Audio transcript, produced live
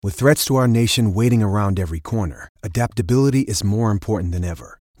With threats to our nation waiting around every corner, adaptability is more important than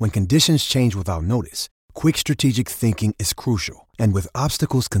ever. When conditions change without notice, quick strategic thinking is crucial. And with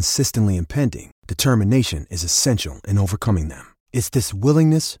obstacles consistently impending, determination is essential in overcoming them. It's this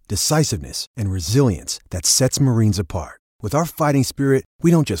willingness, decisiveness, and resilience that sets Marines apart. With our fighting spirit, we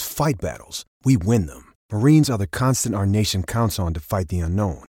don't just fight battles, we win them. Marines are the constant our nation counts on to fight the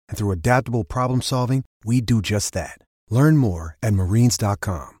unknown. And through adaptable problem solving, we do just that. Learn more at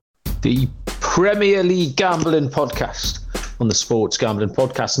marines.com. The Premier League Gambling Podcast on the Sports Gambling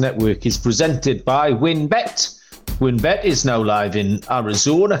Podcast Network is presented by WynnBET. WynnBET is now live in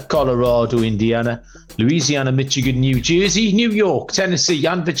Arizona, Colorado, Indiana, Louisiana, Michigan, New Jersey, New York, Tennessee,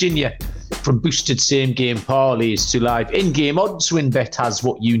 and Virginia. From boosted same-game parlays to live in-game odds, WynnBET has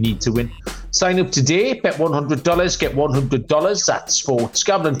what you need to win. Sign up today, bet $100, get $100 at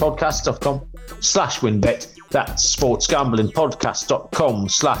sportsgamblingpodcast.com/WynnBET. That's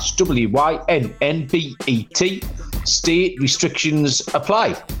sportsgamblingpodcast.com/WYNNBET. State restrictions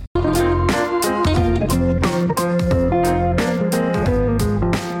apply.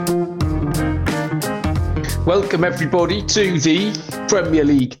 Welcome everybody to the Premier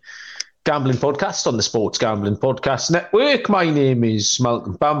League Gambling Podcast on the Sports Gambling Podcast Network. My name is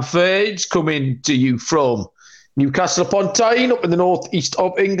Malcolm Bamford, coming to you from Newcastle upon Tyne, up in the northeast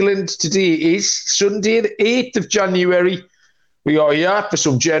of England. Today is Sunday, the 8th of January. We are here for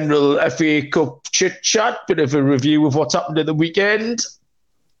some general FA Cup chit-chat, bit of a review of what's happened at the weekend.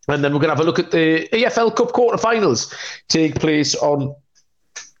 And then we're going to have a look at the EFL Cup quarterfinals take place on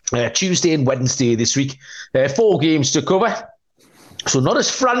Tuesday and Wednesday this week. 4 games to cover. So not as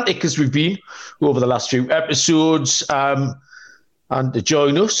frantic as we've been over the last few episodes. And to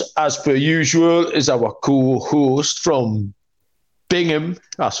join us, as per usual, is our co-host from Bingham.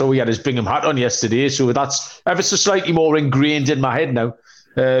 I saw he had his Bingham hat on yesterday, so that's ever so slightly more ingrained in my head now.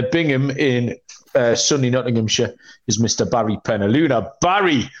 Bingham in sunny Nottinghamshire is Mr. Barry Penaluna.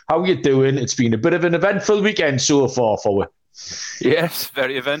 Barry, how are you doing? It's been a bit of an eventful weekend so far for you. Yes,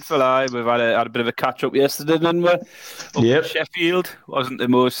 very eventful. We've had a bit of a catch-up yesterday, didn't we? Yep. Sheffield wasn't the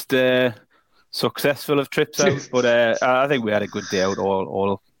most successful of trips out, but I think we had a good day out,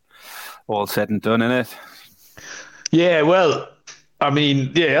 all said and done, innit? Yeah, well, I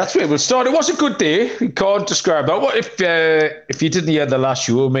mean, that's where we'll start. It was a good day. We can't describe that. What if you didn't hear the last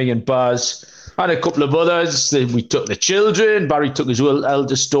show, me and Baz and a couple of others, we took the children. Barry took his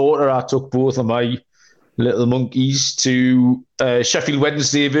eldest daughter. I took both of my little monkeys to Sheffield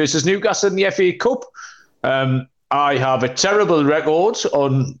Wednesday versus Newcastle in the FA Cup. I have a terrible record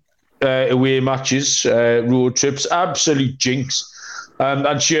on away matches, road trips, absolute jinx.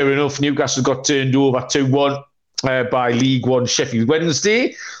 And sure enough, Newcastle got turned over 2-1 by League One Sheffield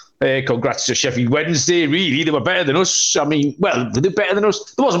Wednesday. Congrats to Sheffield Wednesday. Really, they were better than us. I mean, well, they're better than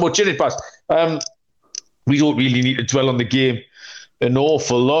us. There wasn't much in it, but we don't really need to dwell on the game an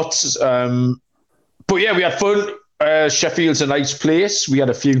awful lot. But yeah, we had fun. Sheffield's a nice place. We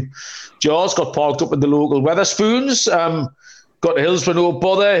had a few jars, got parked up in the local Wetherspoons. Got to Hillsborough, no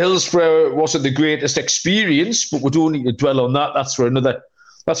bother. Hillsborough wasn't the greatest experience, but we don't need to dwell on that. That's for another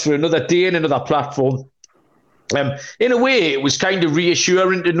day and another platform. In a way, it was kind of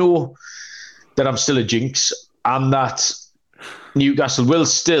reassuring to know that I'm still a jinx and that Newcastle will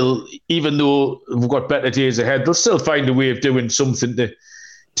still, even though we've got better days ahead, they'll still find a way of doing something to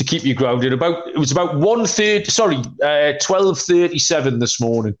keep you grounded. It was about 12:37 this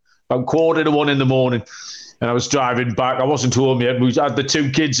morning, about 1:45 in the morning. And I was driving back. I wasn't home yet. We had the 2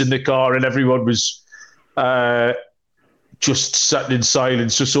 kids in the car and everyone was just sitting in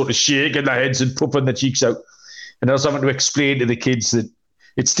silence, just sort of shaking their heads and puffing their cheeks out. And I was having to explain to the kids that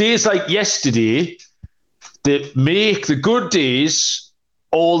it's days like yesterday that make the good days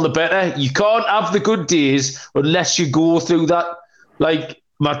all the better. You can't have the good days unless you go through that. Like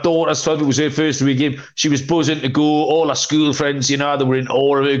my daughter's 12, it was her first week game. She was buzzing to go. All her school friends, they were in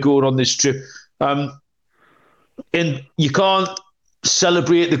awe of her going on this trip. And you can't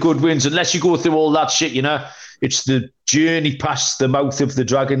celebrate the good wins unless you go through all that shit, It's the journey past the mouth of the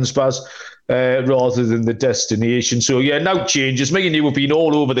dragons, Baz, rather than the destination. So, yeah, now changes. Me and you have been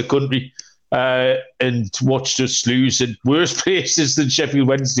all over the country and watched us lose in worse places than Sheffield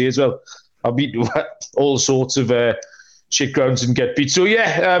Wednesday as well. I've been to all sorts of shit grounds and get beat. So,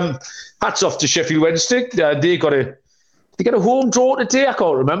 yeah, hats off to Sheffield Wednesday. They got a home draw today. I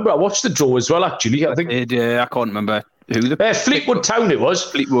can't remember. I watched the draw as well, actually. I think I can't remember who Fleetwood Town it was.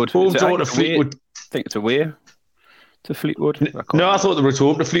 Fleetwood. Home draw to Fleetwood. I think it's away to Fleetwood. I thought they were at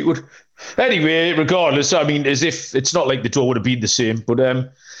home to Fleetwood. Anyway, regardless, I mean, as if it's not like the draw would have been the same. But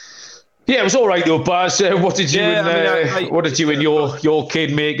Yeah, it was all right though, Baz. What did you and your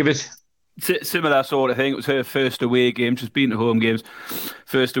kid make of it? Similar sort of thing. It was her first away game. She's been to home games.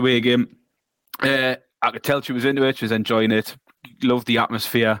 First away game. I could tell she was into it. She was enjoying it. Loved the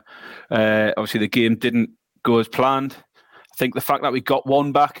atmosphere. Obviously, the game didn't go as planned. I think the fact that we got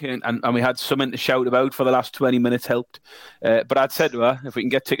one back and we had something to shout about for the last 20 minutes helped. But I'd said to her, if we can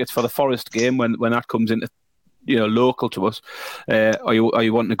get tickets for the Forest game when that comes into local to us, are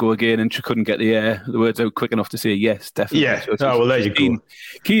you wanting to go again? And she couldn't get the words out quick enough to say yes, definitely. Yeah, so there you go.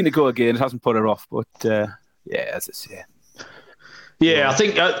 Keen to go again. It hasn't put her off, but as I say. Yeah, I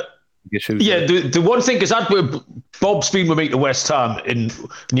think. The one thing is that Bob's been with me to West Ham and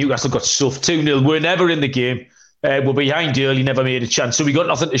Newcastle got stuffed 2-0. We're never in the game. We're behind early, never made a chance, so we got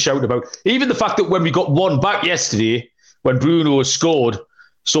nothing to shout about. Even the fact that when we got one back yesterday, when Bruno scored.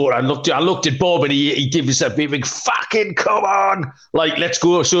 So I looked at Bob and he gave us a big fucking come on, like let's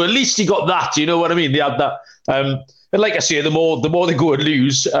go. So at least he got that, you know what I mean? They had that. And like I say, the more they go and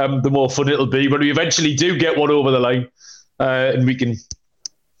lose, the more fun it'll be when we eventually do get one over the line, and we can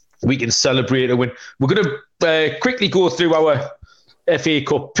celebrate a win. We're going to quickly go through our FA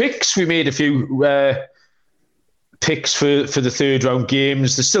Cup picks. We made a few picks for the third round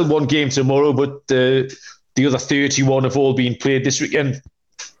games. There's still one game tomorrow, but the other 31 have all been played this weekend.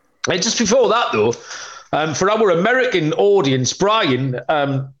 And just before that, though, for our American audience, Brian,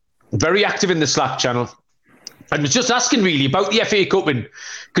 very active in the Slack channel, and was just asking really about the FA Cup,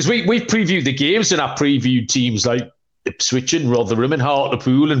 because we've previewed the games and I've previewed teams like Ipswich and Rotherham and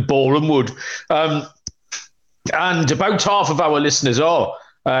Hartlepool and Boreham Wood, and about half of our listeners are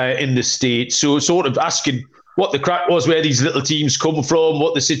in the States, so sort of asking what the crack was, where these little teams come from,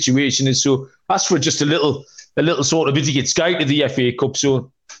 what the situation is. So ask for just a little sort of idiot's guide to the FA Cup.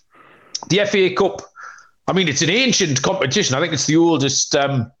 So the FA Cup, I mean, it's an ancient competition. I think it's the oldest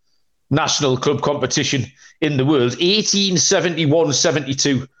national club competition in the world.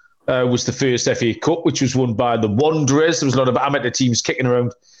 1871-72 was the first FA Cup, which was won by the Wanderers. There was a lot of amateur teams kicking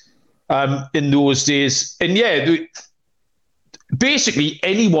around in those days. And basically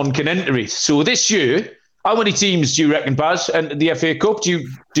anyone can enter it. So this year, how many teams do you reckon, Baz, entered the FA Cup?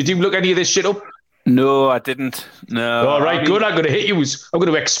 Did you look any of this shit up? No, I didn't. No. All right, good. I'm going to hit you. I'm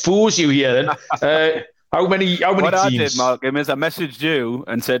going to expose you here then. How many what teams? I did, Malcolm, is I messaged you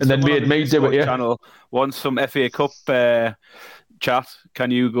and said, and then made me do it. Yeah. Channel wants some FA Cup chat. Can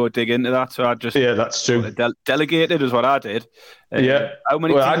you go dig into that? So I just that's true. Delegated is what I did. How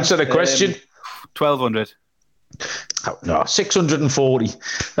many? Well, teams, answer the question. 1,200. Oh, no, 640.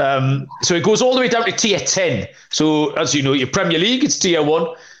 So it goes all the way down to tier 10. So as you know, your Premier League, it's tier 1.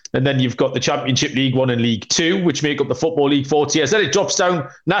 And then you've got the Championship League 1 and League 2, which make up the Football League 4 tiers. Then it drops down.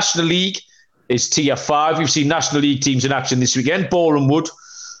 National League is tier 5. You've seen National League teams in action this weekend. Boreham Wood.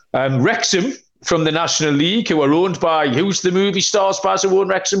 Wrexham from the National League, who are owned by, who's the movie stars, Baz, who own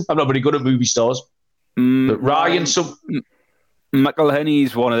Wrexham? I'm not very good at movie stars. But Ryan...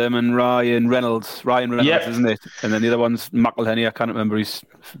 McElhenney's one of them, and Ryan Reynolds, isn't it? And then the other one's McElhenney. I can't remember. He's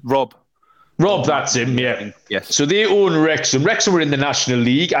Rob, that's him, yeah. Yes. So they own Wrexham. Wrexham were in the National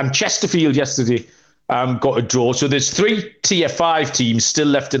League, and Chesterfield yesterday got a draw. So there's 3 tier 5 teams still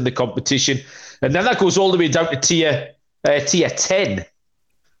left in the competition. And then that goes all the way down to tier 10,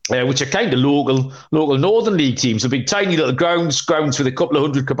 which are kind of local Northern League teams. The big tiny little grounds with a couple of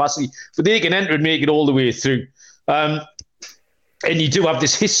hundred capacity. But they can enter and make it all the way through. And you do have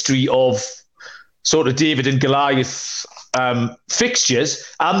this history of sort of David and Goliath fixtures,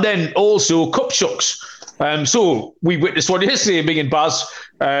 and then also cup shucks. So we witnessed one yesterday. Me and Baz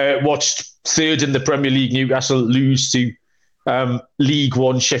watched third in the Premier League Newcastle lose to League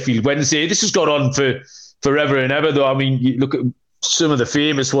One Sheffield Wednesday. This has gone on for forever and ever, though. I mean, you look at some of the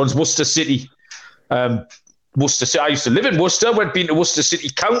famous ones. Worcester City. Worcester City. I used to live in Worcester. Been to Worcester City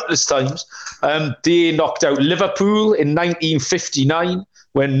countless times. They knocked out Liverpool in 1959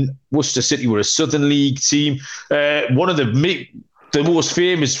 when Worcester City were a Southern League team. One of the most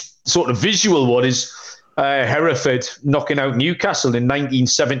famous sort of visual one is Hereford knocking out Newcastle in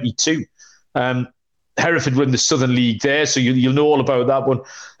 1972. Hereford were in the Southern League there, so you'll know all about that one.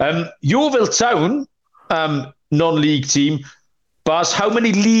 Yeovil Town, non-league team. Baz, how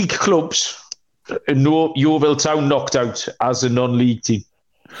many league clubs Yeovil Town knocked out as a non-league team?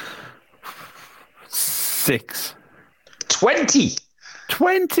 6. 20.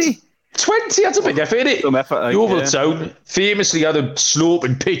 20? 20, that's a big effort, isn't it? Some effort, Yeovil Town famously had a slope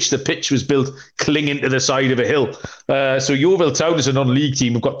and pitch. The pitch was built clinging to the side of a hill. So Yeovil Town is a non-league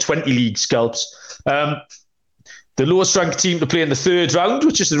team. We've got 20 league scalps. The lowest ranked team to play in the third round,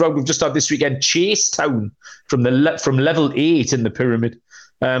 which is the round we've just had this weekend, Chase Town from level 8 in the pyramid.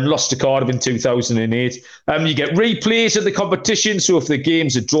 Lost to Cardiff in 2008. You get replays of the competition. So if the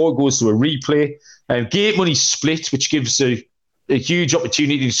game's a draw, it goes to a replay. Gate money split, which gives a huge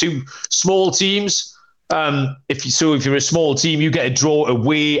opportunity to small teams. If you're a small team, you get a draw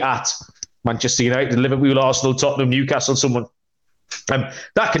away at Manchester United, Liverpool, Arsenal, Tottenham, Newcastle, someone.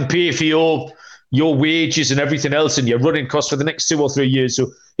 That can pay for your wages and everything else and your running costs for the next 2 or 3 years.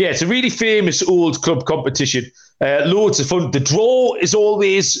 So, yeah, it's a really famous old club competition. Loads of fun. The draw is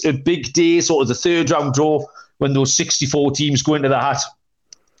always a big day, sort of the third round draw, when those 64 teams go into the hat.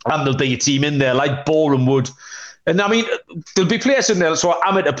 And there'll be a team in there like Boreham Wood. And, I mean, there'll be players in there, so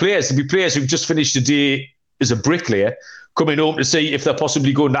amateur players. There'll be players who've just finished a day as a bricklayer coming home to see if they're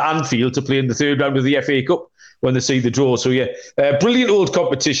possibly going to Anfield to play in the third round of the FA Cup when they see the draw. So, yeah, brilliant old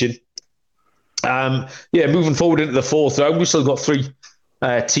competition. Moving forward into the fourth round, we've still got 3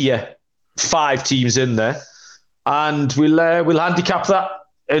 tier 5 teams in there. And we'll handicap that.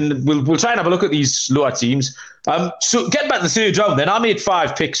 And we'll try and have a look at these lower teams. So getting back to the third round then, I made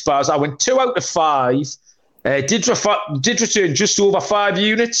 5 picks, Baz. I went 2 out of 5. Did return just over 5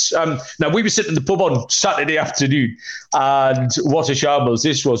 units. Now, we were sitting in the pub on Saturday afternoon, and what a shambles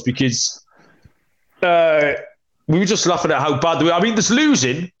this was, because we were just laughing at how bad they were. I mean, there's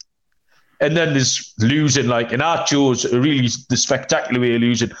losing, and then there's losing, like, and I chose really the spectacular way of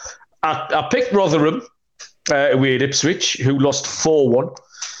losing. I picked Rotherham away at Ipswich, who lost 4-1.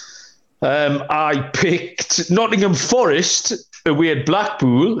 I picked Nottingham Forest away at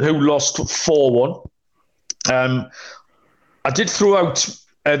Blackpool, who lost 4-1. I did throw out,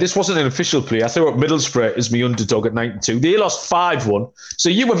 this wasn't an official play, I threw out Middlesbrough as my underdog at 92. They lost 5-1. So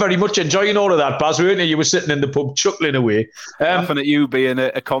you were very much enjoying all of that, Baz, weren't you? You were sitting in the pub chuckling away. Laughing at you being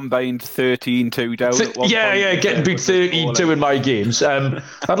a combined 13-2 down at one point. Getting beat 13-2 in my games. I'd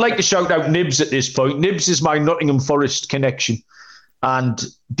like to shout out Nibs at this point. Nibs is my Nottingham Forest connection. And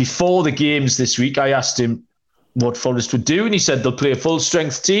before the games this week, I asked him what Forest would do, and he said they'll play a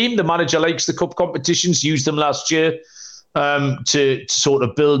full-strength team. The manager likes the cup competitions, used them last year to sort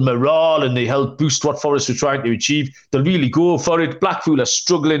of build morale, and they helped boost what Forest were trying to achieve. They'll really go for it. Blackpool are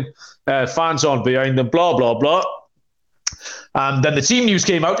struggling. Fans aren't behind them, blah, blah, blah. Then the team news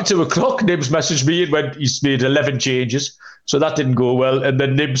came out at 2 o'clock. Nibs messaged me and went, he's made 11 changes. So that didn't go well. And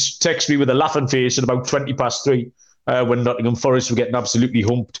then Nibs texted me with a laughing face at about 3:20. When Nottingham Forest were getting absolutely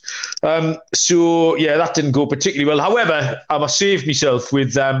humped. That didn't go particularly well. However, I saved myself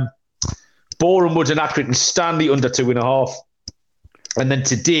with Boreham Wood and Accrington Stanley under 2.5. And then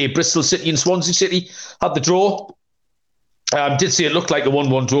today, Bristol City and Swansea City had the draw. Did see it looked like a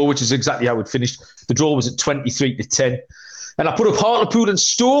 1-1 draw, which is exactly how it finished. The draw was at 23-10. And I put up Hartlepool and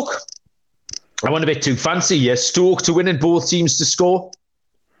Stoke. I went a bit too fancy, yes. Stoke to win and both teams to score.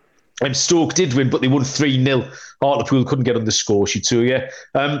 And Stoke did win, but they won 3-0. Hartlepool couldn't get on the score sheet. So, 2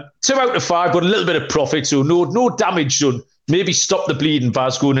 out of 5, but a little bit of profit. So, no damage done. Maybe stop the bleeding,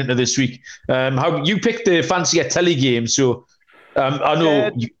 Baz, going into this week. How you picked the fancier telly game, so I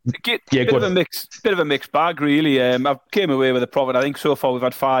know. Bit of a mixed bag, really. I came away with a profit. I think so far we've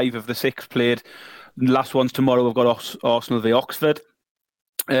had 5 of the 6 played. The last one's tomorrow. We've got Arsenal v Oxford.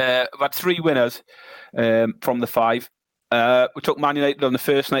 We've had 3 winners from the 5. We took Man United on the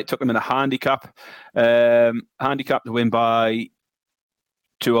first night, took them in a handicap. Handicap to win by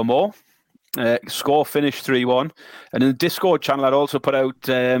 2 or more. Score finished 3-1. And in the Discord channel, I'd also put out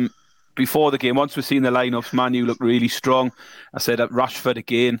before the game, once we've seen the lineups, Man U looked really strong. I said at Rashford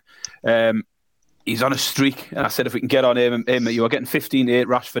again, he's on a streak. And I said if we can get on him you are getting 15-8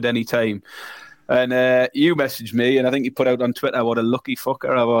 Rashford any time. And you messaged me, and I think you put out on Twitter what a lucky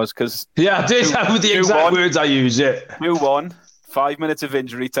fucker I was. Yeah, I did. With the exact words I use, it. 2-1, 5 minutes of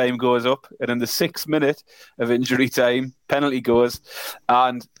injury time goes up, and in the 6th minute of injury time, penalty goes,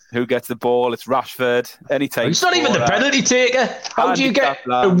 and who gets the ball? It's Rashford. Anytime. It's not even the penalty taker. How do you get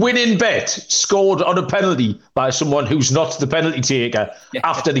a winning bet scored on a penalty by someone who's not the penalty taker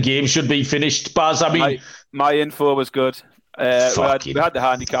after the game should be finished? Baz, I mean... My info was good. We had the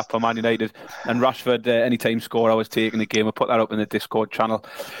handicap on Man United, and Rashford anytime score I was taking the game. I put that up in the Discord channel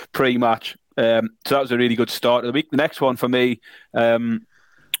pre-match. So that was a really good start of the week. The next one for me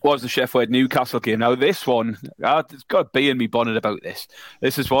was the Sheffield Wednesday Newcastle game. Now this one, it's got a bee in me bonnet about this.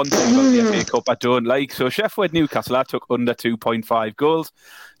 This is one thing about the FA Cup I don't like. So Sheffield Wednesday Newcastle, I took under 2.5 goals.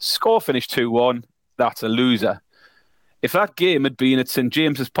 Score finished 2-1. That's a loser. If that game had been at St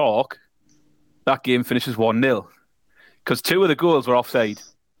James's Park, that game finishes 1-0. Because 2 of the goals were offside.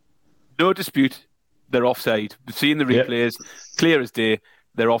 No dispute, they're offside. We've seen the replays, clear as day,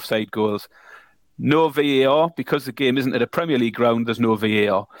 they're offside goals. No VAR, because the game isn't at a Premier League ground, there's no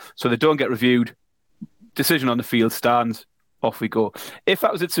VAR. So they don't get reviewed. Decision on the field stands. off we go. If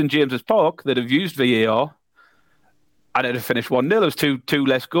that was at St James's Park, they'd have used VAR and it'd have finished 1-0. There was two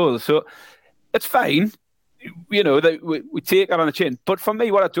less goals. So it's fine. We take that on the chin. But for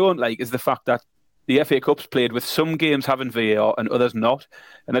me, what I don't like is the fact that the FA Cup's played with some games having VAR and others not.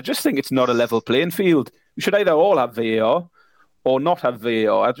 And I just think it's not a level playing field. We should either all have VAR or not have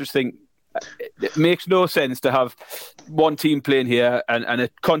VAR. I just think it makes no sense to have one team playing here and a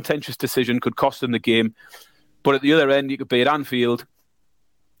contentious decision could cost them the game. But at the other end, you could be at Anfield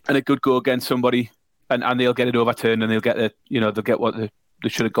and it could go against somebody and they'll get it overturned and they'll get what they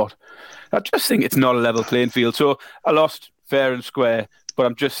should have got. I just think it's not a level playing field. So I lost fair and square, but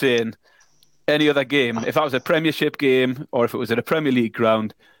I'm just saying any other game, if that was a Premiership game or if it was at a Premier League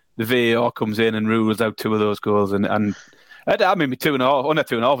ground, the VAR comes in and rules out 2 of those goals. And I mean, 2.5, under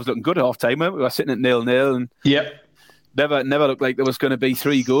 2.5 was looking good at half time. We were sitting at 0-0 and never looked like there was going to be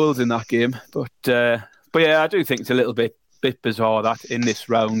 3 goals in that game. But yeah, I do think it's a little bit bizarre that in this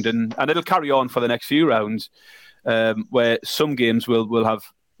round, and it'll carry on for the next few rounds, where some games will have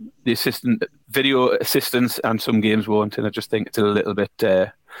the video assistance and some games won't, and I just think it's a little bit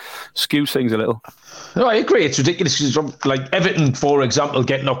skews things a little. No, I agree. It's ridiculous. Like Everton, for example,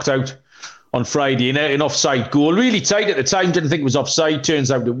 get knocked out on Friday in an offside goal. Really tight at the time. Didn't think it was offside. Turns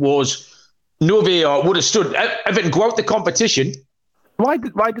out it was. No VAR would have stood. Everton go out the competition. Why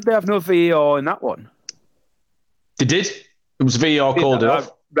did they have no VAR in that one? They did. It was VAR called it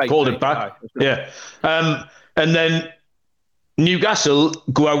off. Called it back. Yeah. And then Newcastle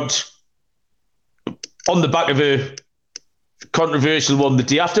go out on the back of a controversial one the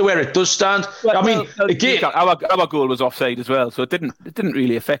day after, where it does stand. Again, our goal was offside as well, so it didn't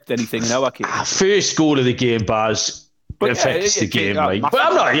really affect anything in our case. First goal of the game, Baz, affects the game, right? But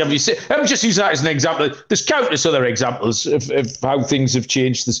I'm not. I'm just using that as an example. There's countless other examples of how things have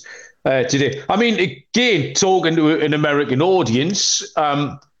changed today. I mean, again, talking to an American audience,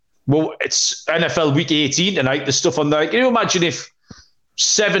 well, it's NFL Week 18 tonight. There's stuff on there. Can you imagine if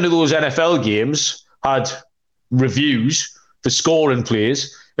 7 of those NFL games had reviews for scoring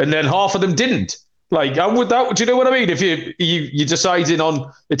plays, and then half of them didn't? Like, how would that? Do you know what I mean? If you're deciding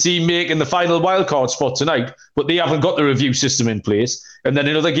on a team making the final wildcard spot tonight, but they haven't got the review system in place, and then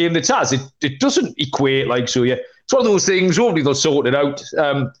another game that has, it doesn't equate like so. Yeah, it's one of those things. Hopefully they'll sort it out.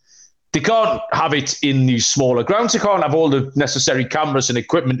 They can't have it in these smaller grounds. They can't have all the necessary cameras and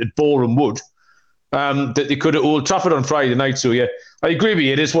equipment at Boreham Wood that they could at Old Trafford on Friday night. So yeah, I agree with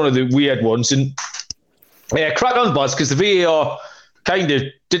you. It is one of the weird ones. And yeah, crack on, Buzz, because the VAR kind of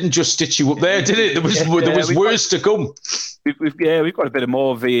didn't just stitch you up there, did it? There was worse to come. We've got a bit of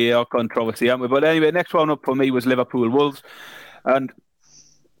more VAR controversy, haven't we? But anyway, next one up for me was Liverpool Wolves, and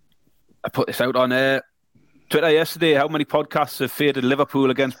I put this out on Twitter yesterday. How many podcasts have faded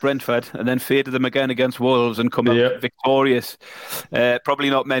Liverpool against Brentford and then faded them again against Wolves and come out victorious? Probably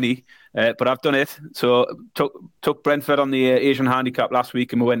not many, but I've done it. So took Brentford on the Asian handicap last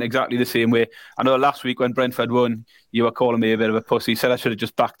week, and we went exactly the same way. I know last week when Brentford won, you were calling me a bit of a pussy. Said I should have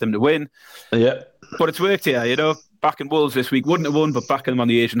just backed them to win. Yeah, but it's worked here. You know, backing Wolves this week wouldn't have won, but backing them on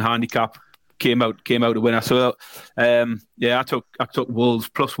the Asian handicap came out a winner. So I took Wolves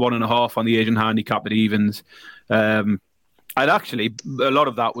plus 1.5 on the Asian handicap at evens. And actually, a lot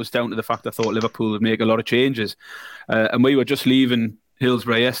of that was down to the fact I thought Liverpool would make a lot of changes. And we were just leaving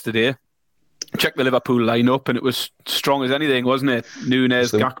Hillsborough yesterday. Checked the Liverpool lineup, and it was strong as anything, wasn't it?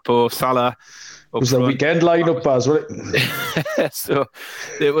 Nunes, Gakpo, Salah. It was the weekend lineup, Baz, wasn't it? So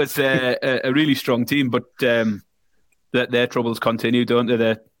it was a really strong team, but their troubles continue, don't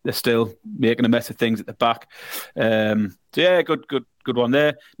they? They're still making a mess of things at the back. Good one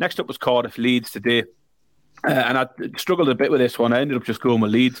there. Next up was Cardiff Leeds today. And I struggled a bit with this one. I ended up just going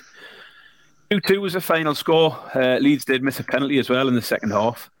with Leeds. 2-2 was the final score. Leeds did miss a penalty as well in the second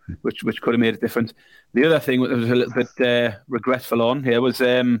half, which could have made a difference. The other thing that was a little bit regretful on here was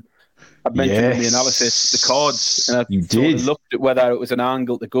I mentioned in the analysis the cards, and I looked at whether it was an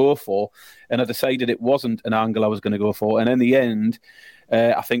angle to go for, and I decided it wasn't an angle I was going to go for. And in the end,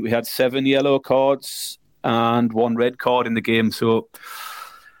 I think we had 7 yellow cards and 1 red card in the game. So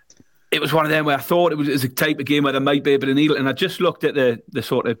it was one of them where I thought it was a type of game where there might be a bit of needle. And I just looked at the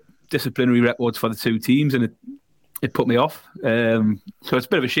sort of disciplinary records for the two teams, and it put me off. So it's a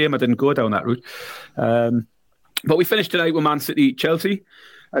bit of a shame I didn't go down that route. But we finished tonight with Man City Chelsea.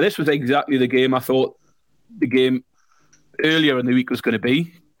 And this was exactly the game I thought the game earlier in the week was going to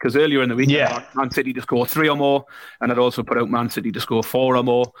be. Because earlier in the week, Man City to score 3 or more, and I'd also put out Man City to score 4 or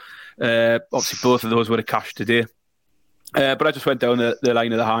more. Obviously, both of those would have cashed today. But I just went down the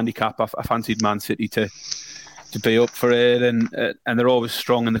line of the handicap. I fancied Man City to be up for it, and they're always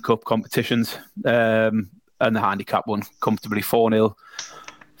strong in the cup competitions. And and the handicap won comfortably 4-0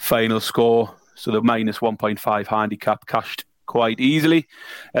 final score. So the minus 1.5 handicap cashed quite easily.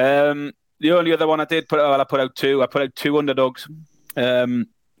 The only other one I put out two. I put out two underdogs.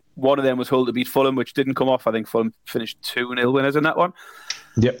 One of them was Hull to beat Fulham, which didn't come off. I think Fulham finished 2-0 winners in that one.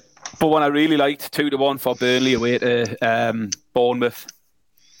 Yep. But one I really liked, 2-1 for Burnley away to Bournemouth,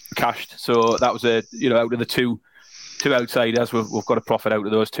 cashed. So that was out of the two outsiders, we've got a profit out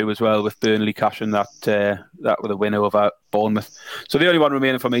of those two as well, with Burnley cashing that with a win over Bournemouth. So the only one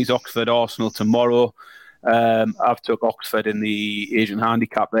remaining for me is Oxford Arsenal tomorrow. I've took Oxford in the Asian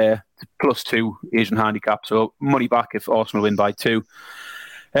handicap there, +2 Asian handicap, so money back if Arsenal win by 2.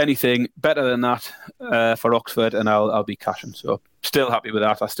 Anything better than that for Oxford, and I'll be cashing. So still happy with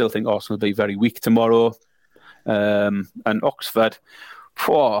that. I still think Arsenal will be very weak tomorrow. And Oxford,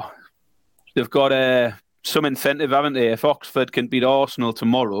 they've got some incentive, haven't they? If Oxford can beat Arsenal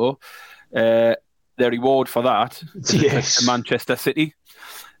tomorrow, their reward for that is to Manchester City.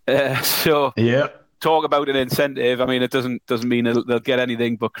 So yeah. Talk about an incentive. I mean, it doesn't mean they'll get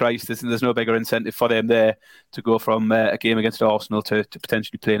anything, but Christ, there's no bigger incentive for them there to go from a game against Arsenal to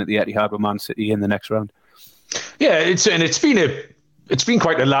potentially playing at the Etihad with Man City in the next round. Yeah, it's been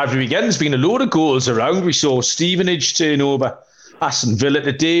quite a lively weekend. There's been a load of goals around. We saw Stevenage turn over Aston Villa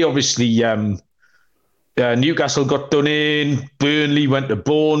today. Obviously, Newcastle got done in. Burnley went to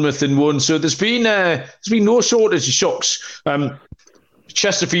Bournemouth and won. So there's been no shortage of shocks.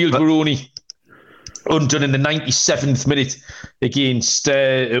 Chesterfield were only undone in the 97th minute against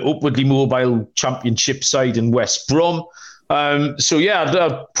upwardly mobile Championship side in West Brom. So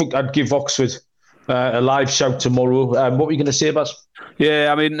yeah, I'd give Oxford a live shout tomorrow. What were you going to say, Baz?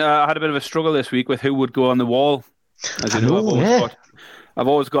 Yeah, I mean, I had a bit of a struggle this week with who would go on the wall. I've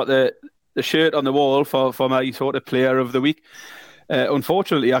always got the shirt on the wall for my sort of player of the week.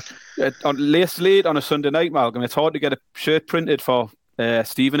 Unfortunately, late on a Sunday night, Malcolm, it's hard to get a shirt printed for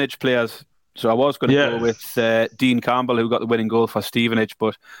Stevenage players. So I was going to go with Dean Campbell, who got the winning goal for Stevenage,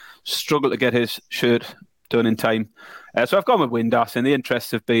 but struggled to get his shirt done in time. So I've gone with Windass in the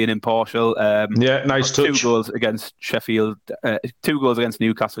interest of being impartial. Nice touch. 2 goals against Sheffield, 2 goals against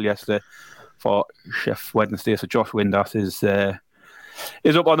Newcastle yesterday for Wednesday. So Josh Windass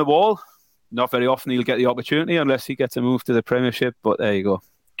is up on the wall. Not very often he'll get the opportunity unless he gets a move to the Premiership, but there you go.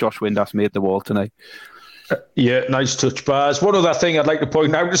 Josh Windass made the wall tonight. Yeah, nice touch, Baz. One other thing I'd like to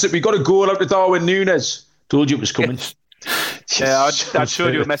point out is that we got a goal out to Darwin Núñez. Told you it was coming. Yeah, I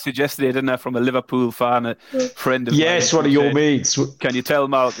showed you a message yesterday, didn't I, from a Liverpool fan, a friend of mine. Yes, one of your mates. Can you tell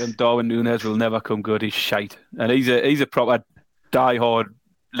Malcolm Darwin Núñez will never come good? He's shite. And he's a proper diehard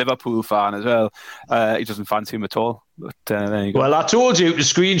Liverpool fan as well. He doesn't fancy him at all. But there you go. Well, I told you to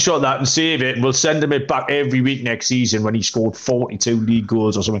screenshot that and save it, and we'll send him it back every week next season when he scored 42 league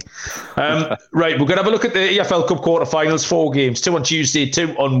goals or something. Right, we're going to have a look at the EFL Cup quarterfinals. 4 games, 2 on Tuesday,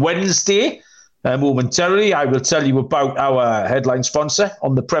 2 on Wednesday. Momentarily, I will tell you about our headline sponsor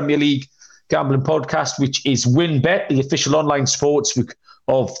on the Premier League Gambling Podcast, which is WinBet, the official online sportsbook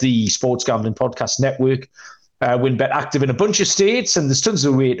of the Sports Gambling Podcast Network. WinBet active in a bunch of states, and there's tons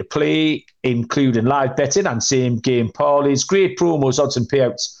of ways to play, including live betting and same game parlays. Great promos, odds and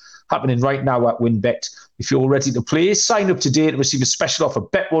payouts happening right now at WinBet. If you're ready to play, sign up today to receive a special offer.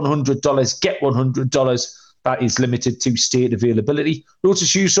 Bet $100, get $100. That is limited to state availability.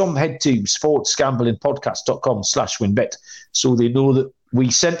 Notice you some, head to sportsgamblingpodcast.com/WinBet so they know that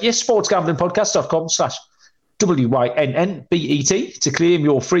we sent you. sportsgamblingpodcast.com/WYNNBET to claim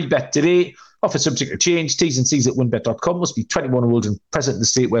your free bet today. Offer subject to change. T's and C's at winbet.com. Must be 21 or older and present in the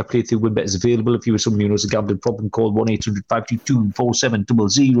state where playthrough WinBet is available. If you are someone who knows a gambling problem, call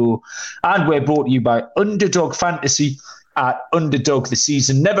 1-800-522-4700. And we're brought to you by Underdog Fantasy. At Underdog, the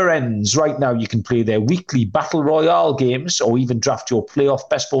season never ends. Right now, you can play their weekly Battle Royale games or even draft your playoff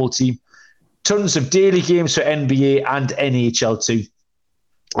best ball team. Tons of daily games for NBA and NHL too.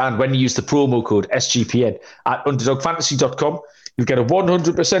 And when you use the promo code SGPN at underdogfantasy.com, you'll get a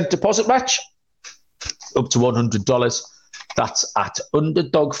 100% deposit match up to $100. That's at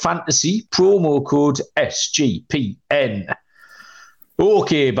Underdog Fantasy, promo code SGPN.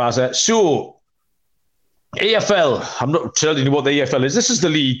 Okay, Bazza. So, AFL, I'm not telling you what the AFL is. This is the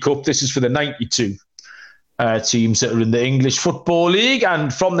League Cup. This is for the 92 teams that are in the English Football League.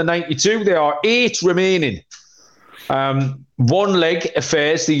 And from the 92, there are 8 remaining. One leg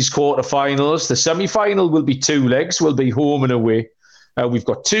affairs, these quarterfinals. The semi-final will be 2 legs, will be home and away. We've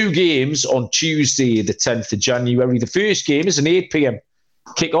got 2 games on Tuesday, the 10th of January. The first game is an 8 p.m.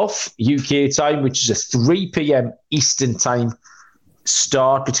 kick-off UK time, which is a 3 p.m. Eastern time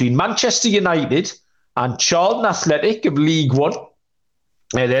start between Manchester United and Charlton Athletic of League One.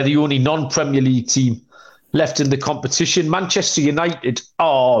 They're the only non-Premier League team left in the competition. Manchester United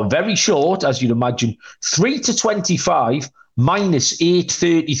are very short, as you'd imagine. 3-25, minus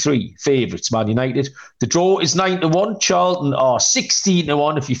 833 favourites, Man United. The draw is 9-1. Charlton are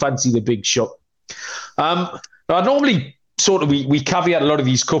 16-1 if you fancy the big shot. Now, normally, we caveat a lot of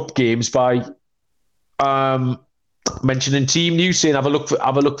these cup games by mentioning team news, saying have a look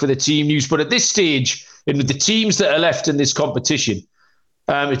for the team news. But at this stage, and with the teams that are left in this competition,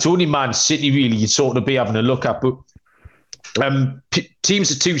 it's only Man City really you'd sort of be having a look at. But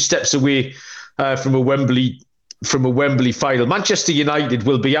teams are 2 steps away from a Wembley final. Manchester United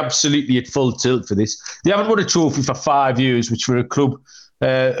will be absolutely at full tilt for this. They haven't won a trophy for 5 years, which for a club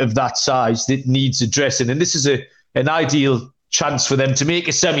of that size that needs addressing. And this is an ideal chance for them to make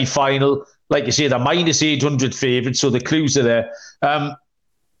a semi-final. Like you say, they're minus 800 favourites, so the clues are there.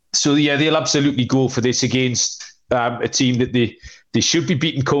 They'll absolutely go for this against a team that they should be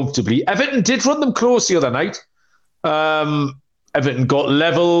beaten comfortably. Everton did run them close the other night. Everton got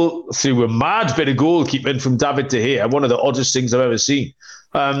level through a mad bit of goalkeeping from David De Gea, one of the oddest things I've ever seen.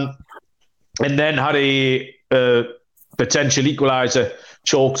 And then had a potential equaliser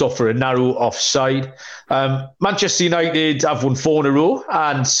chalked off for a narrow offside. Manchester United have won 4 in a row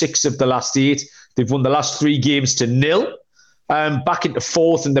and 6 of the last 8. They've won the last 3 games to 0. Back into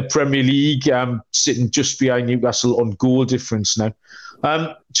 4th in the Premier League, sitting just behind Newcastle on goal difference now.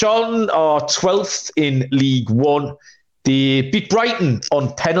 Charlton are 12th in League One. They beat Brighton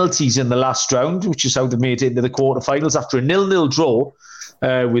on penalties in the last round, which is how they made it into the quarterfinals after a 0-0 draw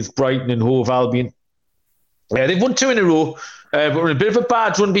with Brighton and Hove Albion. They've won 2 in a row, but were in a bit of a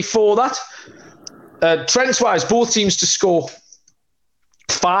bad run before that. Trends-wise, both teams to score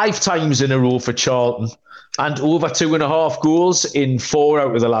 5 times in a row for Charlton and over 2.5 goals in 4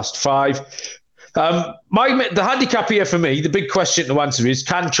 out of the last 5. The handicap here for me, the big question to answer is,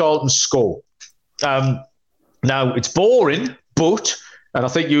 can Charlton score? Now, it's boring, but, and I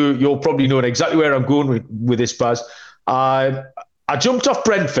think you're probably knowing exactly where I'm going with this, Baz. I jumped off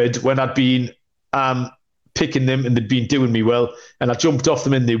Brentford when I'd been picking them and they'd been doing me well, and I jumped off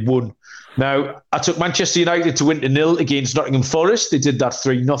them and they won. Now, I took Manchester United to win 0 against Nottingham Forest. They did that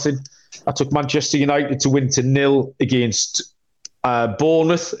 3-0. I took Manchester United to win 0 against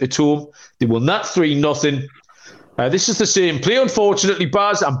Bournemouth at home. They won that 3-0. This is the same play, unfortunately,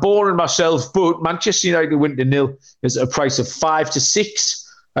 Baz. I'm boring myself, but Manchester United win 0 is at a price of 5-6,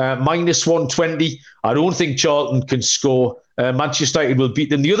 minus 120. I don't think Charlton can score. Manchester United will beat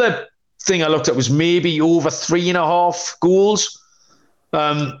them. The other thing I looked at was maybe over 3.5 goals.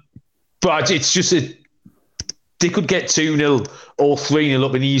 But it's just they could get 2-0 or 3-0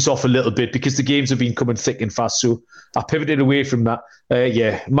 up and ease off a little bit because the games have been coming thick and fast. So I pivoted away from that.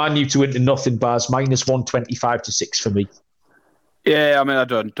 Man U to win to nothing, Baz, minus 125-6 for me. Yeah, I mean, I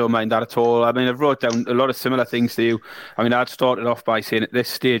don't mind that at all. I mean, I've wrote down a lot of similar things to you. I mean, I'd started off by saying at this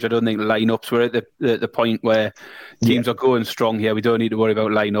stage, I don't think lineups were at the point where teams are going strong here. We don't need to worry about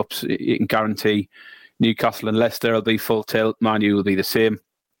lineups. You can guarantee Newcastle and Leicester will be full tilt. Man U will be the same.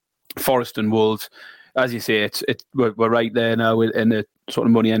 Forest and Wolves, as you say, we're right there now in the sort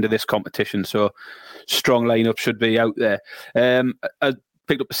of money end of this competition. So strong lineup should be out there. I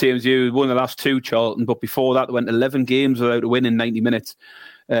picked up the same as you. Won the last 2, Charlton, but before that they went 11 games without a win in 90 minutes.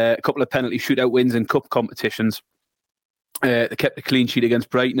 A couple of penalty shootout wins in cup competitions. They kept the clean sheet against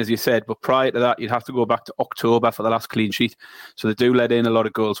Brighton, as you said, but prior to that, you'd have to go back to October for the last clean sheet. So they do let in a lot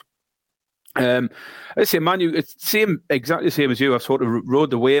of goals. I say Man U, it's exactly the same as you. I've sort of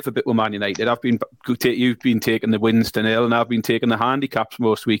rode the wave a bit with Man United. You've been taking the wins to 0, and I've been taking the handicaps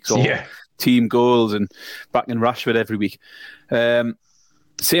most weeks, or team goals, and backing Rashford every week.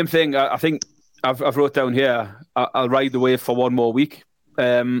 Same thing. I think I've wrote down here. I'll ride the wave for 1 more week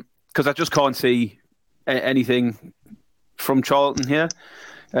because I just can't see anything from Charlton here.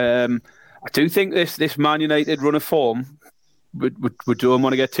 I do think this Man United run of form. We don't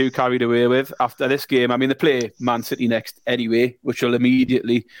want to get too carried away with after this game. I mean, they play Man City next anyway, which will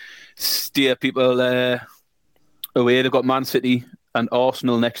immediately steer people away. They've got Man City and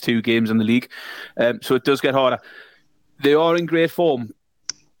Arsenal next 2 games in the league. So it does get harder. They are in great form,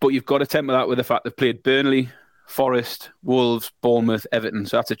 but you've got to temper that with the fact they've played Burnley, Forest, Wolves, Bournemouth, Everton.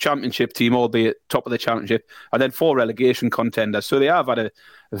 So that's a championship team, albeit top of the championship, and then 4 relegation contenders. So they have had a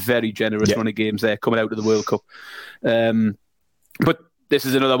very generous run of games there coming out of the World Cup. But this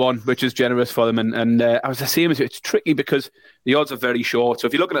is another one which is generous for them. And I was the same as you. It's tricky because the odds are very short. So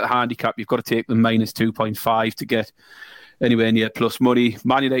if you're looking at the handicap, you've got to take them minus 2.5 to get anywhere near plus money.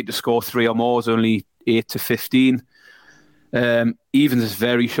 Man United to score 3 or more is only 8-15. Evens is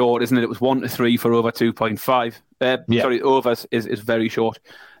very short, isn't it? It was 1-3 for over 2.5. Sorry, overs is very short.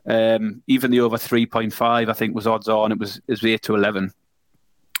 Even the over 3.5, I think, was odds on. It was 8 to 11.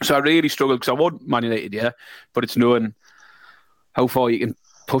 So I really struggled because I want Man United, yeah, but it's knowing how far you can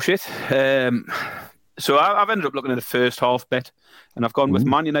push it. So I've ended up looking at the first half bet, and I've gone with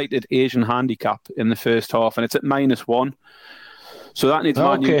Man United Asian handicap in the first half, and it's at -1. So that needs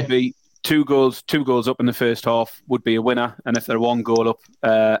Man U to be two goals up in the first half would be a winner, and if they're 1 goal up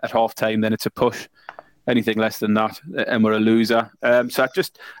at half time, then it's a push. Anything less than that, and we're a loser. So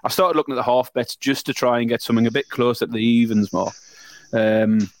I started looking at the half bets just to try and get something a bit closer to the evens mark.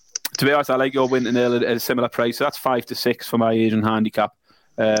 To be honest, I like your win to nil at a similar price. So that's 5 to 6 for my Asian handicap.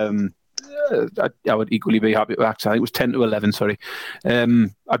 I would equally be happy with, actually, I think it was 10 to 11, sorry.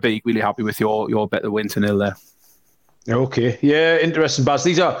 I'd be equally happy with your bet to win to nil there. Okay, yeah, interesting, Baz.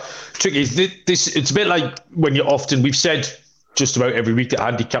 These are tricky. It's a bit like when we've said just about every week that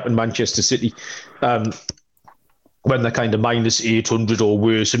handicapping Manchester City, when they're kind of -800 or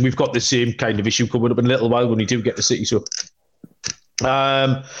worse, and we've got the same kind of issue coming up in a little while when we do get to City. So,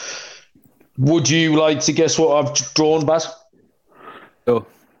 would you like to guess what I've drawn, Baz? Oh.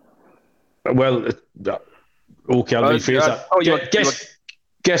 Well, okay, I'll rephrase that.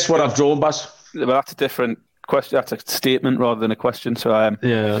 Guess what I've drawn, Baz? Well, that's a different question. That's a statement rather than a question. So,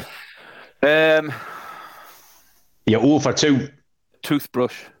 yeah. Yeah, 0 for 2.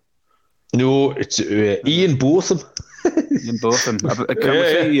 Toothbrush. No, it's Ian Botham. Ian Botham. Can we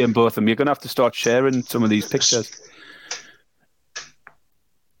see Ian Botham? You're going to have to start sharing some of these pictures.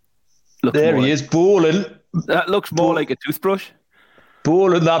 There he is, bowling. That looks more like a toothbrush.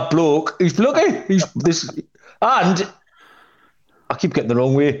 Bowling, that bloke. He's looking. And I keep getting the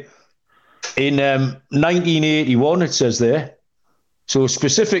wrong way. In 1981, it says there. So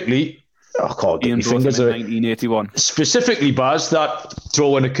specifically, I can't get my fingers in 1981. Specifically, Baz, that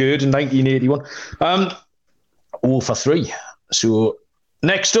throwing occurred in 1981. 0 for 3. So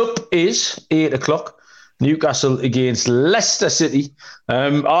next up is 8 o'clock. Newcastle against Leicester City.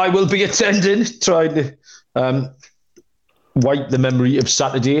 I will be attending, trying to wipe the memory of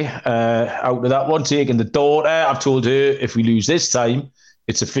Saturday out of that one, taking the daughter. I've told her if we lose this time,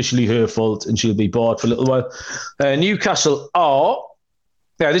 it's officially her fault and she'll be barred for a little while. Newcastle are...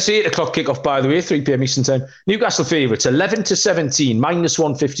 Now, this 8 o'clock kickoff, by the way, 3 p.m. Eastern Time. Newcastle favourites, 11 to 17,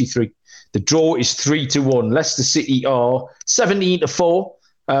 -153. The draw is 3 to 1. Leicester City are 17 to 4,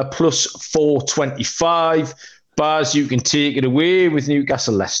 plus 425. Baz, you can take it away with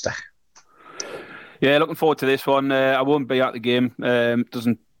Newcastle Leicester. Yeah, looking forward to this one. I won't be at the game.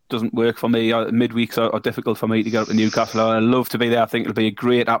 Doesn't work for me. Midweeks are difficult for me to get up to Newcastle. I'd love to be there. I think it'll be a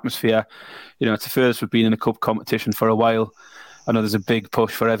great atmosphere. You know, it's the first we've been in a cup competition for a while. I know there's a big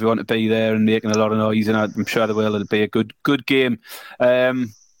push for everyone to be there and making a lot of noise, and I'm sure there will. It'll be a good game.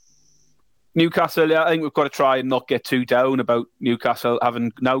 Newcastle, I think we've got to try and not get too down about Newcastle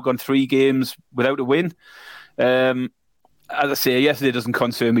having now gone 3 games without a win. As I say, yesterday doesn't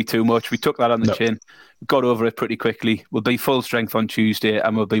concern me too much. We took that on the chin, got over it pretty quickly. We'll be full strength on Tuesday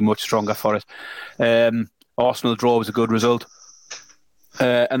and we'll be much stronger for it. Arsenal draw was a good result.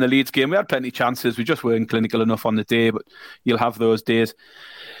 And the Leeds game, we had plenty of chances. We just weren't clinical enough on the day, but you'll have those days.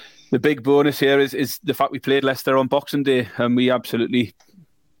 The big bonus here is the fact we played Leicester on Boxing Day, and we absolutely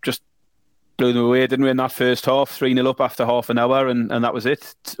just blew them away, didn't we, in that first half? 3-0 up after half an hour, and that was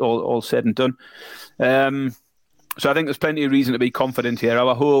it. All said and done. So I think there's plenty of reason to be confident here.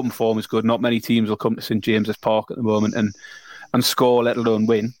 Our home form is good. Not many teams will come to St James's Park at the moment and score, let alone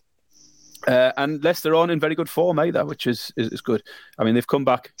win. And Leicester aren't in very good form either, which is good. I mean, they've come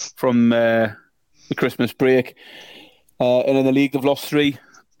back from the Christmas break, and in the league they've lost 3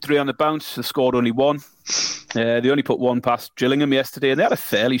 on the bounce. They've scored only 1. They only put 1 past Gillingham yesterday, and they had a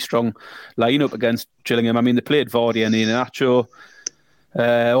fairly strong lineup against Gillingham. I mean, they played Vardy and Iheanacho,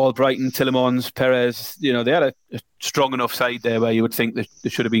 Albrighton, Tielemans, Perez. You know, they had a strong enough side there where you would think that they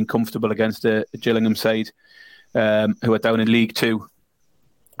should have been comfortable against a Gillingham side who are down in League 2.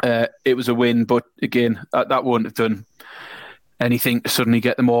 It was a win, but again, that wouldn't have done anything to suddenly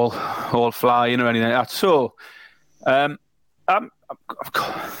get them all flying or anything like that. So, I'm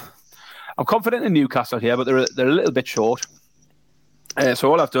confident in Newcastle here, but they're a little bit short.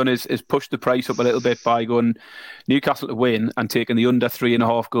 So all I've done is push the price up a little bit by going Newcastle to win and taking the under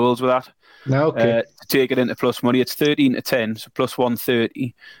 3.5 goals with that. Okay. To take it into plus money, it's 13 to 10, so plus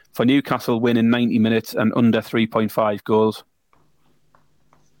 130 for Newcastle win in 90 minutes and under 3.5 goals.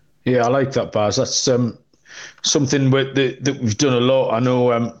 Yeah, I like that, Baz. That's something that we've done a lot. I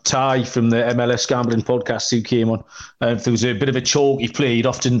know Ty from the MLS Gambling Podcast who came on. If there was a bit of a chalky play, he'd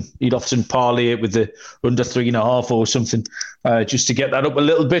often parlay it with the under 3.5 or something, just to get that up a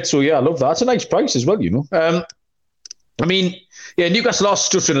little bit. So yeah, I love that. It's a nice price as well, you know. I mean, yeah, Newcastle are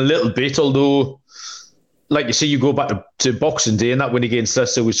stuttering a little bit, although, like you say, you go back to Boxing Day and that win against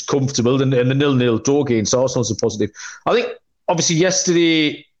Leicester was comfortable, and the 0-0 draw against Arsenal is a positive. I think, obviously,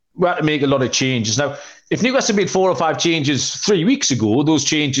 yesterday we had to make a lot of changes. Now, if Newcastle made 4 or 5 changes 3 weeks ago, those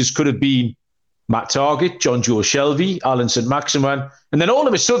changes could have been Matt Targett, John Joe Shelvey, Alan St. Maximin, and then all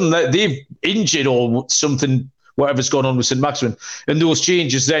of a sudden they've injured or something, whatever's gone on with St. Maximin. And those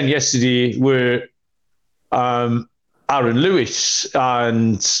changes then yesterday were Aaron Lewis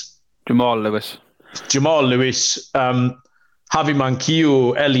and Jamal Lewis, Javi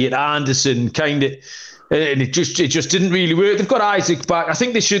Manquillo, Elliot Anderson, kind of, and it just didn't really work. They've got Isaac back. I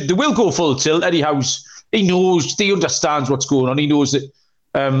think they will go full tilt. Eddie Howe's, he understands what's going on. He knows that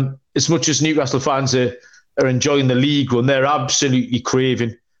as much as Newcastle fans are enjoying the league run, they're absolutely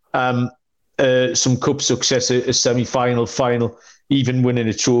craving some cup success, a semi-final, final, even winning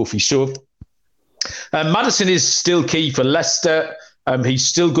a trophy. So Maddison is still key for Leicester. He's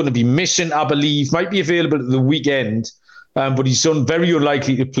still going to be missing, I believe. Might be available at the weekend, but he's very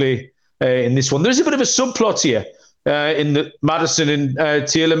unlikely to play in this one. There's a bit of a subplot here in that Maddison and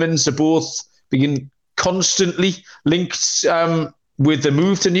Tielemans are both being constantly linked with the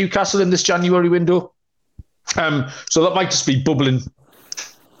move to Newcastle in this January window. So that might just be bubbling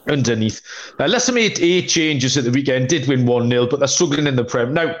underneath. Leicester made 8 changes at the weekend, did win 1-0, but they're struggling in the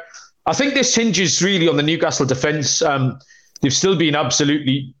Prem. Now, I think this hinges really on the Newcastle defence. They've still been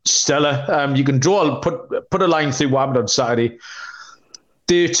absolutely stellar. You can put a line through what happened on Saturday.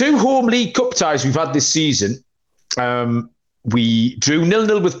 The 2 home League Cup ties we've had this season, we drew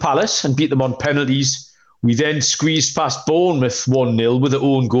 0-0 with Palace and beat them on penalties. We then squeezed past Bournemouth 1-0 with their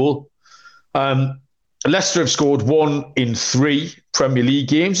own goal. Leicester have scored 1 in 3 Premier League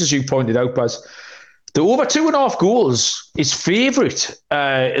games, as you pointed out, Baz. The over 2.5 goals is favourite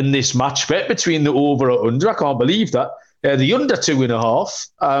in this match bet between the over or under. I can't believe that. The under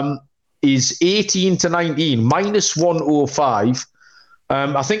 2.5 is 18-19, minus 105.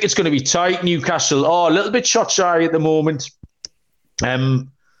 I think it's going to be tight. Newcastle are a little bit shot shy at the moment.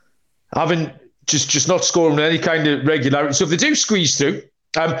 Having just not scoring with any kind of regularity. So if they do squeeze through,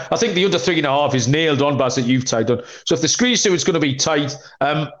 I think the under 3.5 is nailed on, Baz, that you've tied on. So if the squeeze through, it's going to be tight.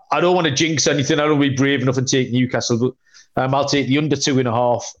 I don't want to jinx anything. I don't want to be brave enough and take Newcastle, but I'll take the under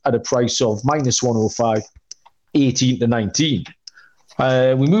 2.5 at a price of minus 105, 18-19.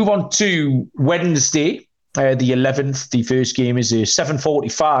 We move on to Wednesday, the 11th. The first game is a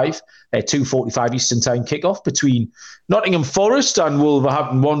 7:45, 2:45 Eastern Time kickoff between Nottingham Forest and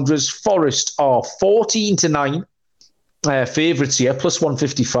Wolverhampton Wanderers. Forest are 14-9. Favourites here, plus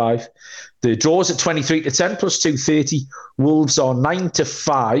 155. The draws at 23-10, plus 230. Wolves are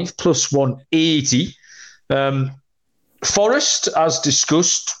 9-5, plus 180. Forest, as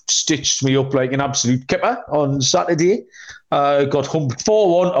discussed, stitched me up like an absolute kipper on Saturday. Got humped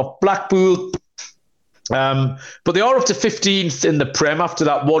 4-1 of Blackpool. But they are up to 15th in the Prem after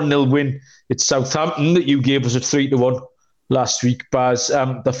that 1-0 win at Southampton that you gave us at 3-1 last week, Baz.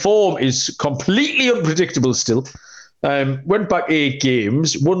 The form is completely unpredictable still. Went back 8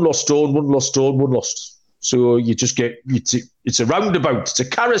 games, 1 lost drawn, 1 lost drawn, 1 lost. So you just get, it's a roundabout, it's a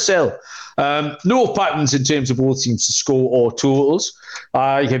carousel. No patterns in terms of both teams to score or totals.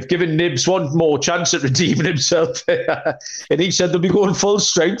 I have given Nibs one more chance at redeeming himself. And he said they'll be going full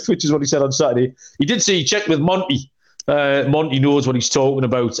strength, which is what he said on Saturday. He did say he checked with Monty. Monty knows what he's talking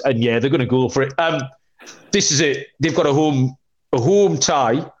about. And yeah, they're going to go for it. This is it. They've got a home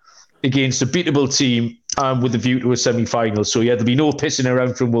tie against a beatable team with a view to a semi-final. So yeah, there'll be no pissing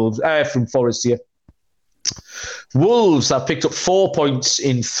around from Forest here. Wolves have picked up 4 points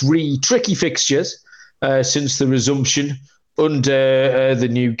in 3 tricky fixtures since the resumption under the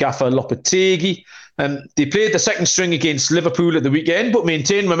new gaffer Lopetegui. They played the second string against Liverpool at the weekend, but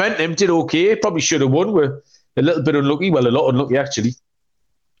maintained momentum, did okay. Probably should have won. We're a little bit unlucky. Well, a lot unlucky, actually.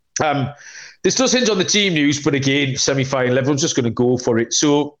 This does hinge on the team news, but again, semi-final, everyone's just going to go for it.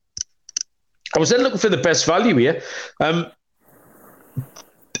 So I was then looking for the best value here. I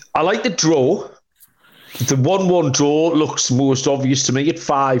like the draw. The 1-1 draw looks most obvious to me at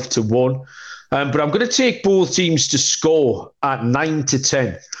 5-1. But I'm going to take both teams to score at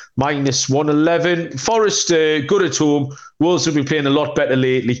 9-10, minus 111. Forest good at home. Wolves have been playing a lot better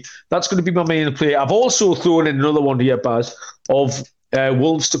lately. That's going to be my main play. I've also thrown in another one here, Baz, of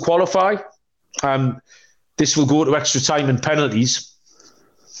Wolves to qualify. This will go to extra time and penalties.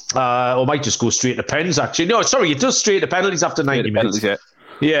 Or might just go straight to pens, actually. No, sorry, it does straight to penalties after 90 minutes. Penalties,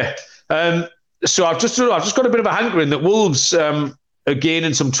 yeah. So I've just got a bit of a hankering that Wolves are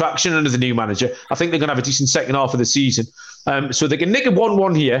gaining some traction under the new manager. I think they're going to have a decent second half of the season. So they can nick a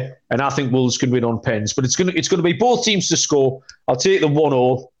 1-1 here, and I think Wolves can win on pens. But it's going to be both teams to score. I'll take the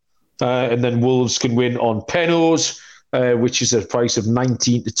 1-0, and then Wolves can win on penalties, which is a price of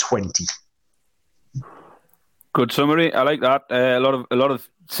 19 to 20. Good summary. I like that. A lot of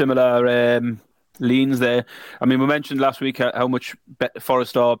similar leans there. I mean, we mentioned last week how much better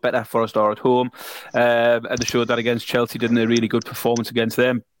Forest are at home, and they showed that against Chelsea, didn't they? Really good performance against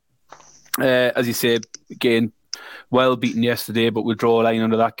them. As you say, again, well beaten yesterday, but we'll draw a line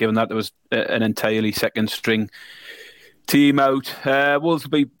under that, given that there was an entirely second string team out. Wolves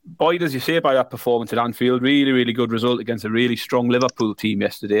will be buoyed, as you say, by that performance at Anfield. Really, really good result against a really strong Liverpool team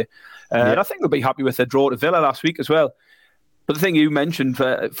yesterday. And I think they'll be happy with their draw to Villa last week as well. But the thing you mentioned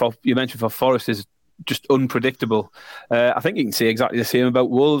for Forest is just unpredictable. I think you can say exactly the same about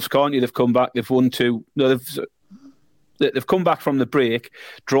Wolves, can't you? They've come back, they've won 2. No, they've come back from the break,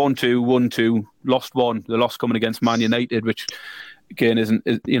 drawn 2, won 2, lost 1. The loss coming against Man United, which again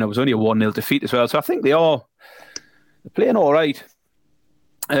was only a 1-0 defeat as well. So I think they're playing all right.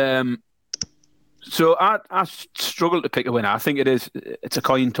 So I struggle to pick a winner. I think it's a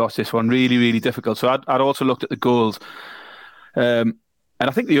coin toss, this one. Really, really difficult. So I'd also looked at the goals. And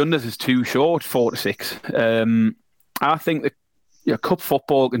I think the unders is too short, 4-6. I think that cup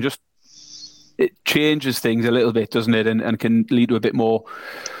football can it changes things a little bit, doesn't it? And can lead to a bit more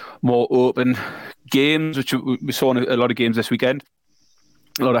open games, which we saw in a lot of games this weekend.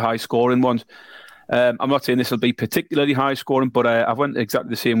 A lot of high scoring ones. I'm not saying this will be particularly high scoring, but I went exactly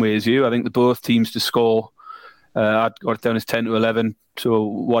the same way as you. I think both teams to score. I'd got it down as 10 to 11. So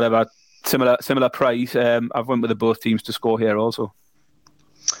whatever, similar price. I've went with the both teams to score here also.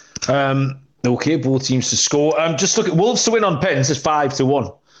 Okay, both teams to score. Just look at Wolves to win on pens is 5 to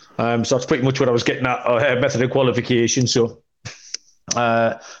 1. So that's pretty much what I was getting at. Method of qualification. So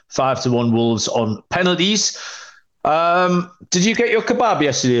 5 to 1 Wolves on penalties. Did you get your kebab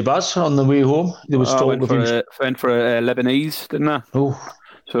yesterday, Baz, on the way home? There was talk went for a Lebanese, didn't I? Oh.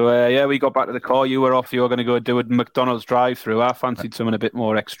 So, we got back to the car. You were off. You were going to go do a McDonald's drive-through. I fancied something a bit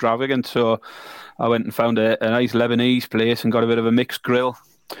more extravagant. So I went and found a nice Lebanese place and got a bit of a mixed grill.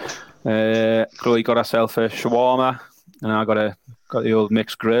 Chloe got herself a shawarma, and I got the old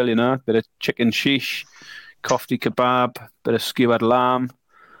mixed grill, bit of chicken shish, kofta kebab, bit of skewered lamb.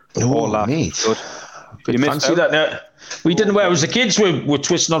 All that. Mate. Good. You fancy that now? We didn't. Well, it was the kids were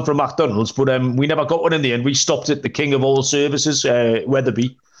twisting on for McDonald's, but we never got one in the end. We stopped at the king of all services,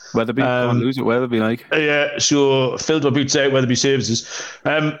 Weatherby. Can't lose it. Weatherby, like. Yeah, so filled my boots out, Weatherby services.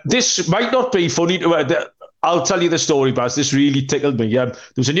 This might not be funny to. I'll tell you the story, Baz. This really tickled me. There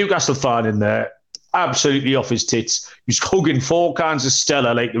was a Newcastle fan in there, absolutely off his tits. He was hugging 4 cans of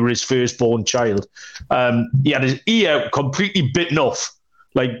Stella like they were his firstborn child. He had his ear completely bitten off.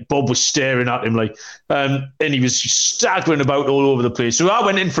 Like Bob was staring at him, and he was staggering about all over the place. So I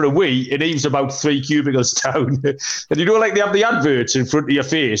went in for a wee, and he was about 3 cubicles down. And they have the adverts in front of your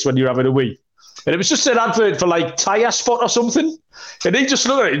face when you're having a wee. And it was just an advert for tyre spot or something. And he just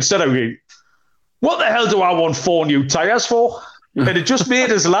looked at it instead of me. What the hell do I want 4 new tyres for? And it just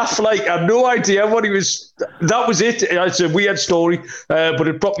made us laugh. I had no idea what he was. That was it. It's a weird story, but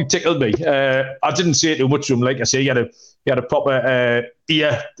it probably tickled me. I didn't say too much to him. Like I say, he had a proper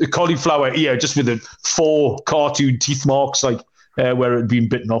ear, a cauliflower ear, just with the 4 cartoon teeth marks, where it had been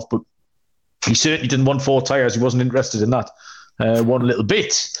bitten off. But he certainly didn't want 4 tyres. He wasn't interested in that one little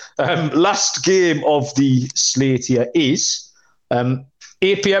bit. Last game of the slate here is 8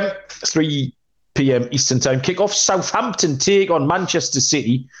 p.m, 3 p.m. Eastern Time kickoff. Southampton take on Manchester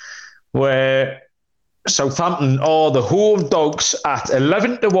City, where Southampton are the home dogs at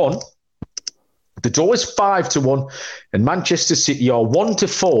 11 to 1. The draw is 5 to 1, and Manchester City are 1 to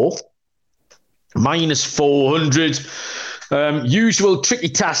 4, minus 400. Usual tricky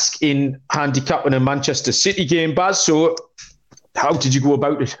task in handicapping a Manchester City game, Baz. So, how did you go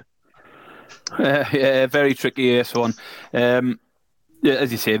about it? Yeah, very tricky this one.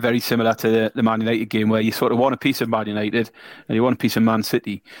 As you say, very similar to the Man United game, where you sort of want a piece of Man United and you want a piece of Man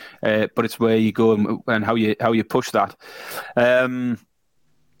City, but it's where you go and how you push that. I'm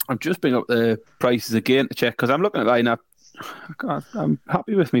just bringing up the prices again to check, because I'm looking at that and I'm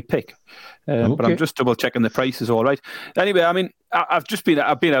happy with my pick, but I'm just double checking the prices. All right. Anyway, I mean, I've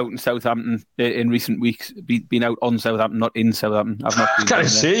been out in Southampton in recent weeks. Been out on Southampton, not in Southampton. I've not been. Can't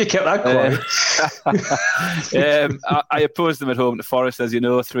say you kept that quiet. I opposed them at home to Forest, as you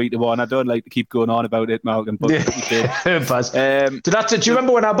know, 3 to 1. I don't like to keep going on about it, Malcolm. But Baz. Do you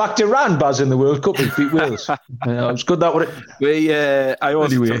remember when I backed Iran, Baz, in the World Cup and beat Wales? It was good that one. I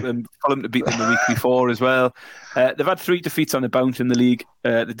also took them to beat them the week before as well. They've had 3 defeats on the bounce in the league.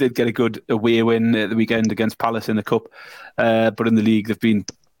 They did get a good away win at the weekend against Palace in the Cup, but in the league they've been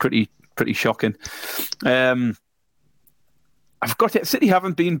pretty shocking. I've got it. City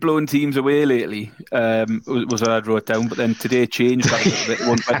haven't been blowing teams away lately, was what I wrote down, but then today changed that a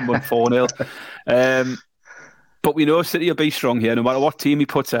little bit, won 4-0. But we know City will be strong here. No matter what team he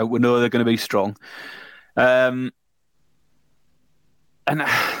puts out, we know they're going to be strong. And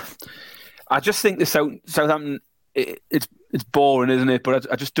I just think the Southampton, it's boring, isn't it?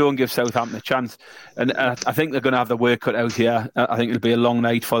 But I just don't give Southampton a chance. And I think they're going to have the work cut out here. I think it'll be a long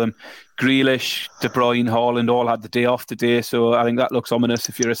night for them. Grealish, De Bruyne, Haaland all had the day off today, so I think that looks ominous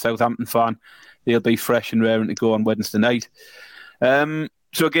if you're a Southampton fan. They'll be fresh and raring to go on Wednesday night. So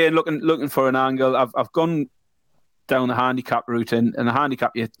again, looking for an angle. I've gone down the handicap route, and the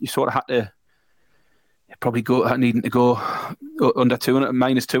handicap you sort of had to probably needing to go under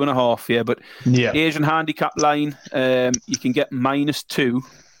 -2.5 here, but Asian handicap line, you can get -2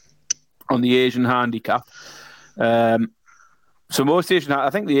 on the Asian handicap. So most Asian, I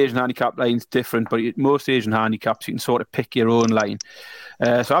think the Asian handicap line's different, but most Asian handicaps you can sort of pick your own line.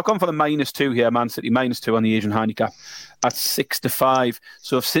 So I've gone for the -2 here, Man City -2 on the Asian handicap at 6-5.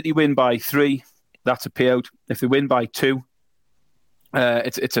 So if City win by 3, that's a payout. If they win by 2,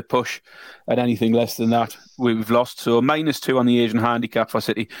 it's a push. At anything less than that, we've lost. So -2 on the Asian handicap for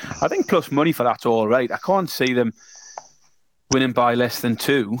City. I think plus money for that's all right. I can't see them winning by less than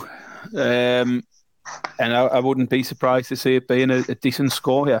 2. And I wouldn't be surprised to see it being a decent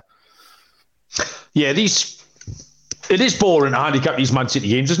score here. Yeah, it is boring to handicap these Man City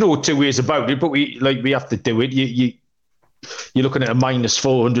games. There's no two ways about it, but we have to do it. You're looking at a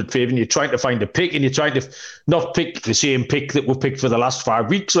 -400 favourite, and you're trying to find a pick, and you're trying to not pick the same pick that we've picked for the last 5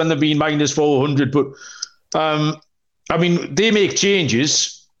 weeks when they've been -400. But I mean, they make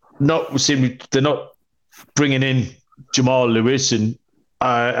changes. They're not bringing in Jamal Lewis and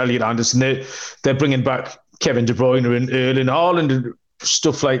Elliot Anderson. They're bringing back Kevin De Bruyne and Erling Haaland and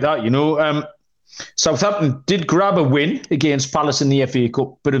stuff like that. Southampton did grab a win against Palace in the FA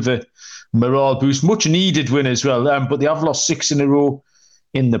Cup, bit of a morale boost, much needed win as well. But they have lost 6 in a row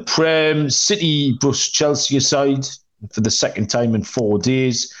in the Prem. City brushed Chelsea aside for the second time in 4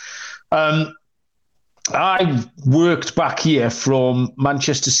 days. I worked back here from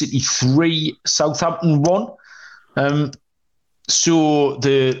Manchester City 3, Southampton 1. So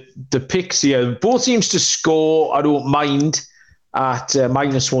the picks here, both teams to score, I don't mind, at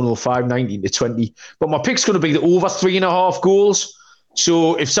 -105, 19-20. But my pick's going to be the over 3.5 goals.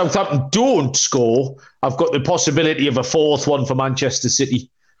 So if Southampton don't score, I've got the possibility of a 4th one for Manchester City,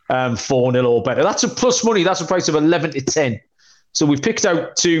 4-0 or better. That's a plus money. That's a price of 11-10. So we've picked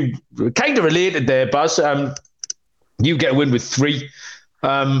out 2, kind of related there, Baz. You get a win with 3.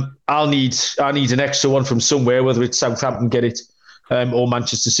 I need an extra one from somewhere, whether it's Southampton get it or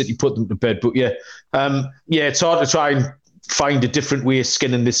Manchester City put them to bed. But it's hard to try and find a different way of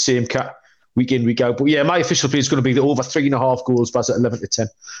skinning this same cat week in, week out. But my official play is going to be the over 3.5 goals, Baz, at 11-10.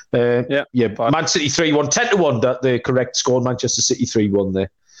 Man City 3-1, 10-1, that the correct score. Manchester City 3-1 there.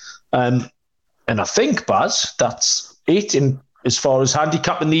 And I think, Baz, that's it as far as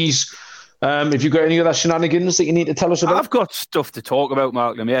handicapping these. Have you got any other shenanigans that you need to tell us about? I've got stuff to talk about,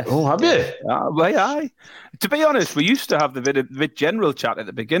 Malcolm, yes. Oh, have you? Aye. To be honest, we used to have the bit general chat at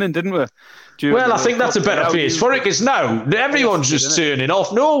the beginning, didn't we? I think that's a better phase for it, because now everyone's just turning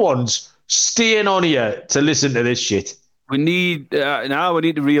off. No one's staying on here to listen to this shit. We need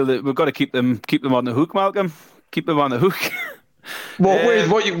to reel that. We've got to keep them on the hook, Malcolm. Keep them on the hook. What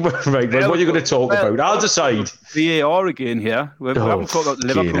are you going to talk about? I'll decide. VAR again here. We haven't talked about the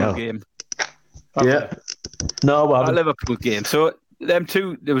Liverpool game. No, we haven't. Liverpool game. So there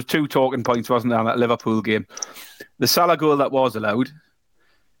was 2 talking points, wasn't there, on that Liverpool game? The Salah goal that was allowed.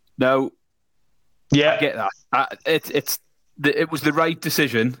 Now, I get that. It was the right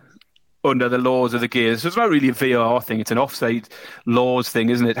decision under the laws of the game. So it's not really a VAR thing; it's an offside laws thing,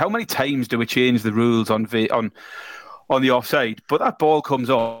 isn't it? How many times do we change the rules on the offside? But that ball comes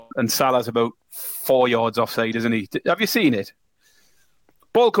off, and Salah's about 4 yards offside, isn't he? Have you seen it?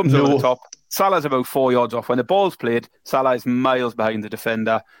 Ball comes over the top. Salah's about 4 yards off. When the ball's played, Salah is miles behind the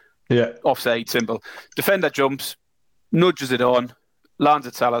defender. Yeah. Offside, simple. Defender jumps, nudges it on, lands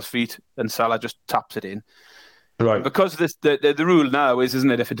at Salah's feet, and Salah just taps it in. Right. Because the rule now is, isn't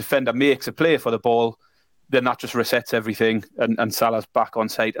it, if a defender makes a play for the ball, then that just resets everything, and Salah's back on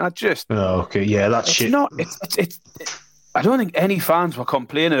side. And that's shit. I don't think any fans were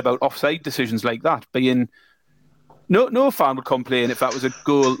complaining about offside decisions like that being No fan would complain if that was a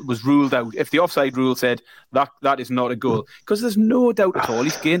goal was ruled out. If the offside rule said that is not a goal, because there's no doubt at all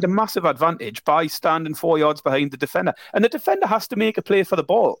he's gained a massive advantage by standing 4 yards behind the defender, and the defender has to make a play for the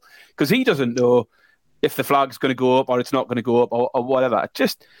ball because he doesn't know if the flag's going to go up or it's not going to go up or whatever.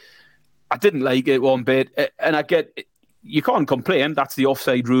 I didn't like it one bit, and I get it. You can't complain. That's the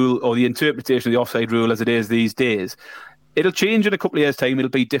offside rule or the interpretation of the offside rule as it is these days. It'll change in a couple of years' time. It'll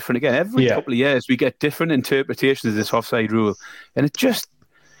be different again. Every couple of years, we get different interpretations of this offside rule. And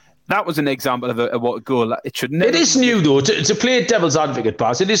that was an example of what a goal. It should never. It is new, though, to play devil's advocate,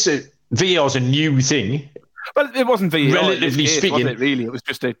 Baz. It is VAR's a new thing. Well, it wasn't VAR. Relatively speaking. Wasn't it, really? It was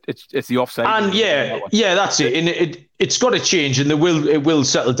just it's the offside. And that's it. And it's got to change, and it will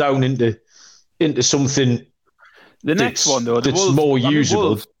settle down into something. The next one, though, that's more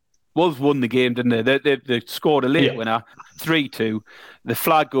usable. Wolves won the game, didn't they? They scored a late winner, 3-2. The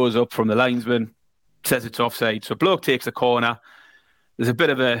flag goes up from the linesman, says it's offside. So bloke takes the corner. There's a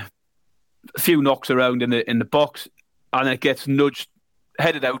bit of a few knocks around in the box, and it gets nudged,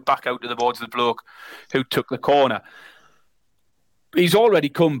 headed out, back out towards the bloke who took the corner. He's already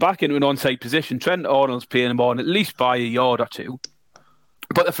come back into an onside position. Trent Arnold's playing him on at least by a yard or two.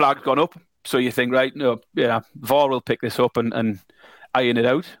 But the flag's gone up. So you think, right, VAR will pick this up and iron it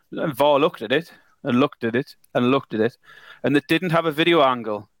out. And VAR looked at it and looked at it and looked at it, and they didn't have a video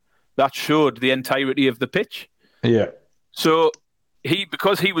angle that showed the entirety of the pitch. Yeah. So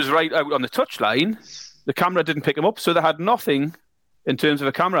because he was right out on the touchline, the camera didn't pick him up, so they had nothing in terms of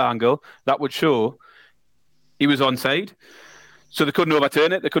a camera angle that would show he was onside. So they couldn't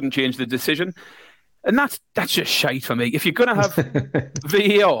overturn it. They couldn't change the decision. And that's just shite for me. If you're going to have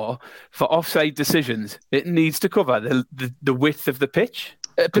VAR for offside decisions, it needs to cover the width of the pitch,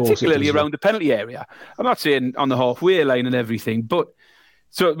 particularly around the penalty area. I'm not saying on the halfway line and everything, but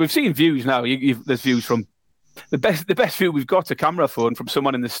so we've seen views now. There's views from the best view we've got, a camera phone from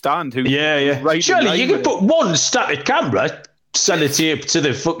someone in the stand who right. Surely you can put one static camera, sellotape to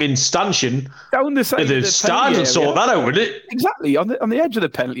the fucking stanchion down the side of the stand and sort that out, wouldn't it? Exactly. On the edge of the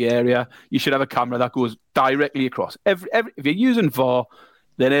penalty area, you should have a camera that goes directly across. Every if you're using VAR,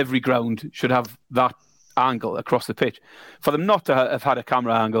 then every ground should have that angle across the pitch. For them not to have had a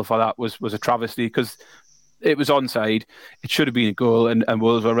camera angle for that was a travesty, because it was onside. It should have been a goal, and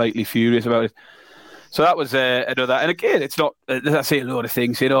Wolves were rightly furious about it. So that was another. And again, it's not. I say a load of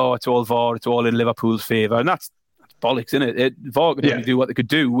things, it's all VAR, it's all in Liverpool's favour, and that's bollocks, isn't it? VAR could only do what they could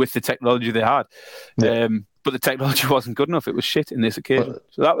do with the technology they had. Yeah. But the technology wasn't good enough. It was shit in this occasion.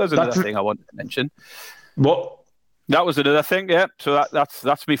 So that was another thing I wanted to mention. What? That was another thing, yeah. So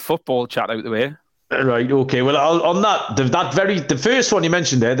that's me football chat out the way. Right, okay. Well, on the first one you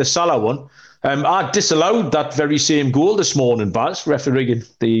mentioned there, the Salah one, I disallowed that very same goal this morning, Baz, refereeing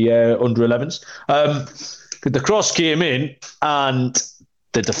the under 11s. The cross came in and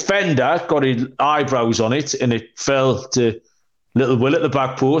the defender got his eyebrows on it, and it fell to Little Will at the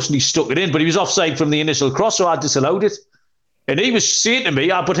back post, and he stuck it in. But he was offside from the initial cross, so I disallowed it. And he was saying to me,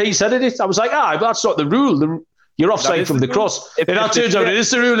 but he said it. I was like, but that's not the rule. You're offside from the cross. And that turns out it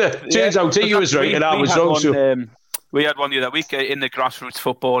is the rule. It turns out he was right and I was wrong. We had one the other week in the grassroots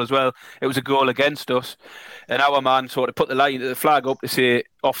football as well. It was a goal against us, and our man sort of put the flag up to say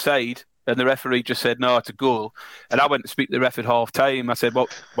offside, and the referee just said, no, it's a goal. And I went to speak to the ref at half time. I said, well,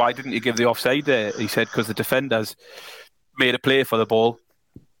 why didn't you give the offside there? He said, because the defenders made a play for the ball,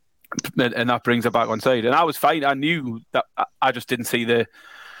 and that brings it back onside. And I was fine. I knew that. I just didn't see that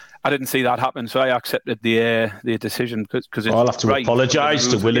happen. So I accepted the decision because I'll have to apologise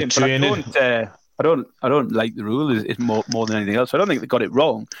to Willet Training. I don't like the rule. It's more than anything else. I don't think they got it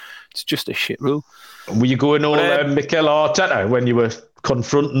wrong. It's just a shit rule. Were you going all Mikel Arteta when you were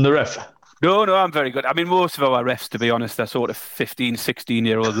confronting the ref? No, I'm very good. I mean, most of our refs, to be honest, they're sort of 15,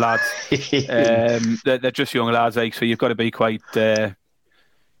 16-year-old lads. They're just young lads, so you've got to be quite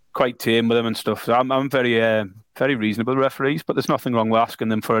tame with them and stuff. So I'm very very reasonable referees, but there's nothing wrong with asking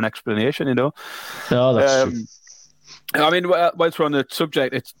them for an explanation, No, that's true. I mean, whilst we're on the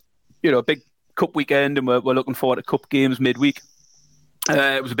subject, it's a big cup weekend, and we're looking forward to cup games midweek.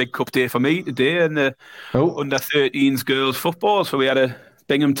 It was a big cup day for me today, and the under-13s girls football. So we had a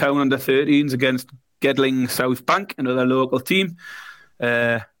Bingham Town under-13s against Gedling South Bank, another local team.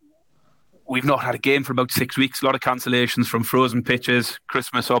 We've not had a game for about 6 weeks. A lot of cancellations from frozen pitches,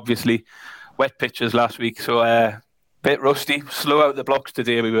 Christmas obviously, wet pitches last week. So a bit rusty, slow out the blocks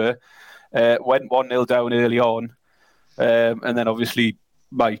today we were. Went 1-0 down early on, and then obviously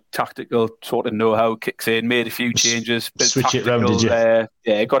my tactical sort of know-how kicks in, made a few changes. Switch it round, did you?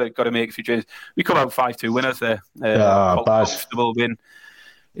 Yeah, got to make a few changes. We come out 5-2 winners there. Comfortable win.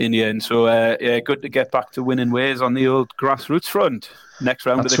 in the end. So, good to get back to winning ways on the old grassroots front. Next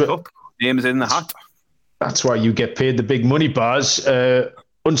round of the Cup, name's in the hat. That's why you get paid the big money, Baz.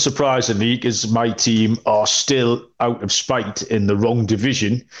 Unsurprisingly, because my team are still out of spite in the wrong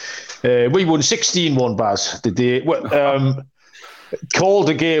division. We won 16-1, Baz. Called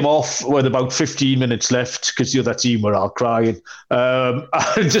the game off with about 15 minutes left because the other team were all crying. I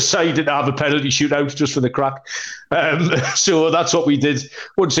decided to have a penalty shootout just for the crack. So that's what we did.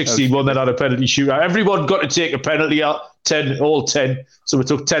 Won 16-1, then had a penalty shootout. Everyone got to take a penalty out, 10. So we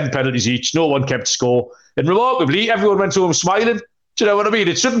took 10 penalties each. No one kept score. And remarkably, everyone went home smiling. Do you know what I mean?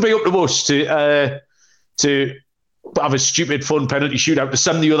 It shouldn't be up to us to have a stupid fun penalty shootout to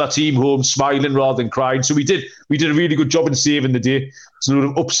send the other team home smiling rather than crying. So we did a really good job in saving the day. So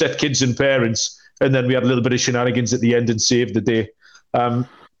we upset kids and parents, and then we had a little bit of shenanigans at the end and saved the day. So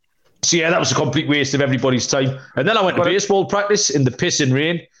yeah, that was a complete waste of everybody's time. And then I went to baseball practice in the piss and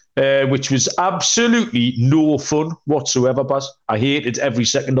rain, which was absolutely no fun whatsoever, Baz. I hated every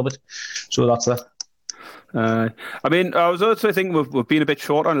second of it. So that's that. I mean, I was also thinking we've been a bit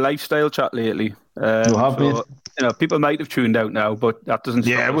short on lifestyle chat lately. People might have tuned out now, but that doesn't.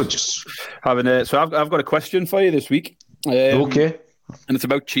 Yeah, we're just having a. So I've got a question for you this week. Okay, and it's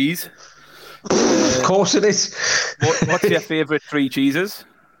about cheese. Of course it is. What's your favourite 3 cheeses?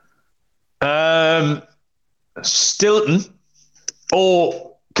 Stilton.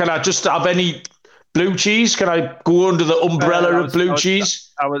 Or can I just have any blue cheese? Can I go under the umbrella of blue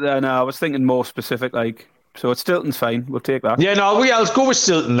cheese? I was thinking more specific, like. So it's Stilton's fine. We'll take that. Yeah, no, I'll go with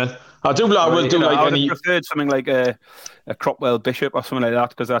Stilton then. I would have preferred something like a Cropwell Bishop or something like that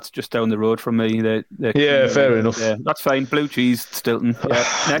because that's just down the road from me. Fair enough. Yeah, that's fine. Blue cheese, Stilton. Yeah,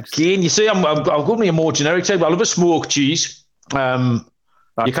 next. Again, you see, I'm going to a more generic type. I love a smoked cheese.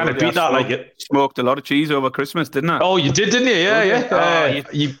 You kind of beat that like it. Smoked a lot of cheese over Christmas, didn't I? Oh, you did, didn't you?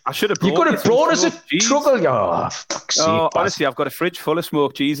 Yeah. I should have. You could have brought us a truckle. Oh, fuck's sake, honestly, I've got a fridge full of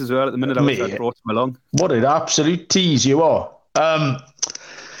smoked cheese as well at the minute. I brought them along. What an absolute tease you are.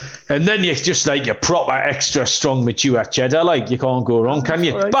 And then you just like your proper extra strong mature cheddar, like you can't go wrong, can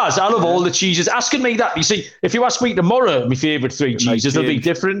you? Right. Baz, I love all the cheeses. Asking me that, you see, if you ask me tomorrow, my favourite 3 cheeses, they'll be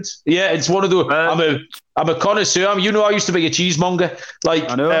different. Yeah, it's one of the. I'm a connoisseur. You know, I used to be a cheesemonger.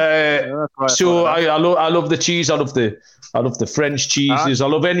 Like, I know. I love the cheese. I love the French cheeses. I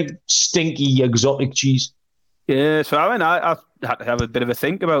love any stinky exotic cheese. Yeah, so I had to have a bit of a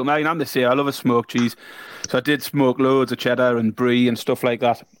think about mine. I'm the same. I love a smoked cheese. So I did smoke loads of cheddar and brie and stuff like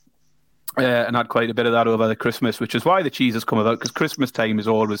that. And had quite a bit of that over the Christmas, which is why the cheese has come about, because Christmas time is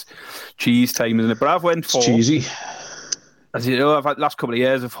always cheese time, isn't it? But I've went for... It's cheesy. As you know, I've had the last couple of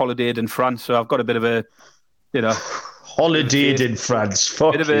years I've holidayed in France, so I've got a bit of a, holidayed in France.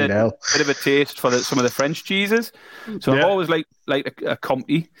 Fucking hell. Bit of a taste for some of the French cheeses. So I've always liked a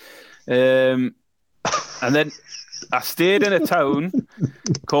Comté. And then I stayed in a town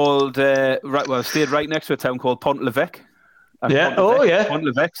called... I stayed right next to a town called Pont-l'Evêque.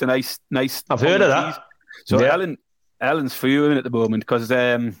 Pont-l'Evêque's a nice. I've heard of that. So Ellen's fuming at the moment because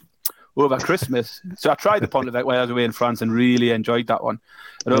over Christmas, so I tried the Pont-l'Evêque while I was away in France and really enjoyed that one.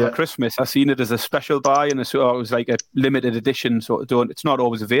 And over Christmas, I seen it as a special buy, and it was like a limited edition. So it's not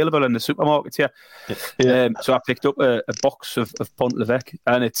always available in the supermarkets here. Yeah. So I picked up a box of Pont-l'Evêque,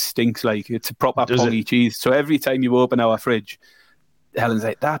 and it stinks like it's a proper pongy cheese. So every time you open our fridge, Helen's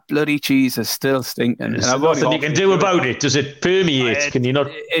like, that bloody cheese is still stinking. There's nothing you can do about it. Does it permeate? Can you not?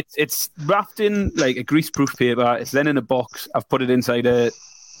 It's wrapped in like a greaseproof paper. It's then in a box. I've put it inside a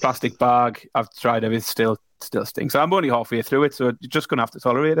plastic bag. I've tried it. It still stinks. So I'm only halfway through it, so you're just going to have to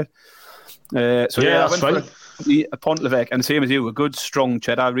tolerate it. I went fine. For a Pont-l'Evêque, and same as you, a good strong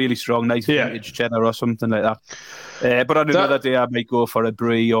cheddar, really strong, nice vintage cheddar or something like that. But on another day, I might go for a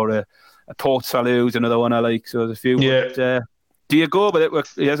brie or a Port Salut, another one I like. So there's a few. Yeah. But, do you go with it?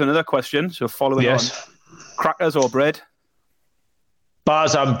 Here's another question. So following on, crackers or bread?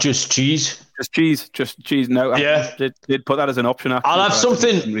 Bars, I'm just cheese. Just cheese. No, I did put that as an option. I'll have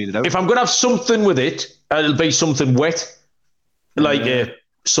something. If I'm going to have something with it, it'll be something wet, like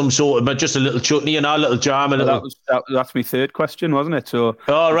some sort of just a little chutney and a little jam. That's my third question, wasn't it? So.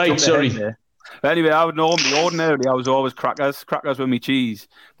 Oh right, sorry. But anyway, I would ordinarily I was always crackers with me cheese.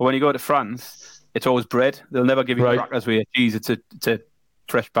 But when you go to France, it's always bread. They'll never give you crackers with your cheese. It's a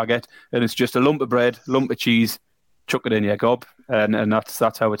fresh baguette, and it's just a lump of bread, lump of cheese, chuck it in your gob, and that's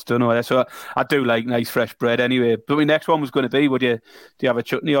how it's done. So I do like nice fresh bread anyway. But my next one was going to be, do you have a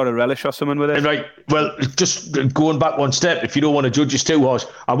chutney or a relish or something with it? Right. Well, just going back one step, if you don't want to judge us too harsh,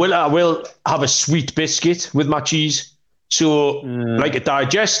 I will have a sweet biscuit with my cheese. So like a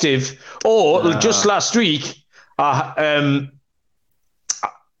digestive, or just last week,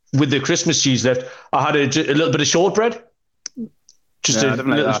 with the Christmas cheese left, I had a little bit of shortbread. Just I didn't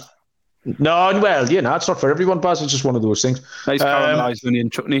like that. No, well, it's not for everyone, Baz. It's just one of those things. Nice caramelised onion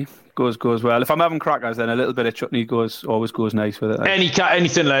chutney goes well. If I'm having crackers, then a little bit of chutney always goes nice with it.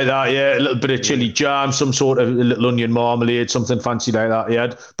 Anything like that, yeah. A little bit of chili jam, some sort of little onion marmalade, something fancy like that,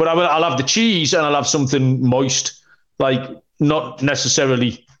 yeah. But I'll have the cheese and I'll have something moist, like not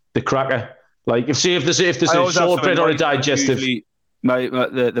necessarily the cracker. Like if there's a shortbread or a digestive.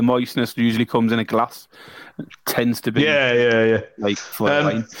 The moistness usually comes in a glass. It tends to be like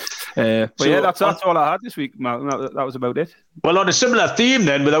wine. But that's all I had this week, Malcolm. That was about it. Well, on a similar theme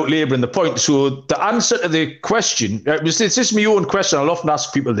then, without labouring the point, so the answer to the question, it's just my own question, I'll often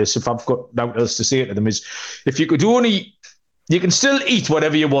ask people this if I've got nothing else to say to them, is if you could you can still eat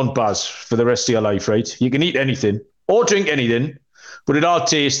whatever you want, Baz, for the rest of your life, right? You can eat anything or drink anything, but it all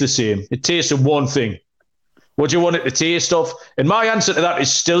tastes the same. It tastes of one thing. What do you want it to taste of? And my answer to that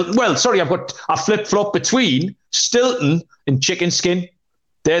is Stilton. Well, sorry, I flip-flop between Stilton and chicken skin.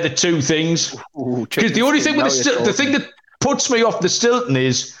 They're the two things. Because the only thing with the thing that puts me off the Stilton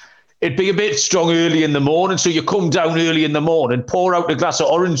is it'd be a bit strong early in the morning. So you come down early in the morning, pour out a glass of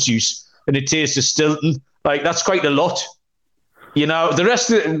orange juice, and it tastes of Stilton. Like, that's quite a lot. The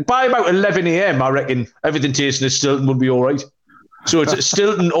rest of it, by about 11 a.m., I reckon everything tasting of Stilton would be all right. So it's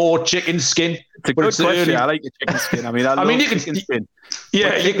Stilton or chicken skin. It's a good question. I like the chicken skin. I mean, you can chicken skin.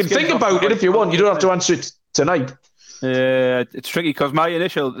 Yeah, you can think about it if you want. You don't have to answer it tonight. It's tricky because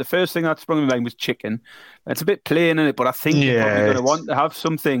the first thing that sprung in my mind was chicken. It's a bit plain in it, but I think you're probably going to want to have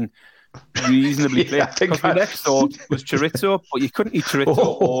something reasonably plain. Because my next thought was chorizo, but you couldn't eat chorizo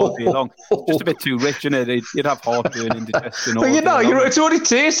all day long. Just a bit too rich in it. You'd have heartburn, indigestion. It's only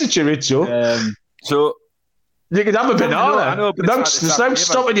tasted chorizo. So. You can have a banana. There's no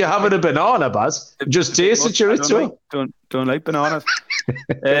stopping you having a banana, Baz. Just taste the chorizo. Don't like bananas.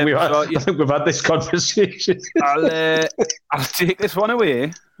 I think we've had this conversation. I'll take this one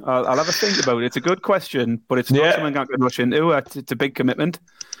away. I'll have a think about it. It's a good question, but it's not something I can rush into. It's a big commitment.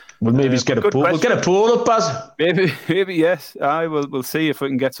 Well, maybe get a poll. We'll get a poll up, Baz. Maybe yes. We'll see if we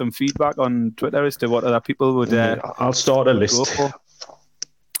can get some feedback on Twitter as to what other people would. I'll start a list.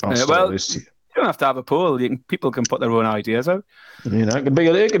 I'll start a list. You don't have to have a poll. People can put their own ideas out.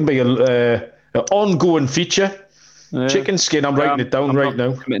 It can be an ongoing feature. Chicken skin. I'm writing it down right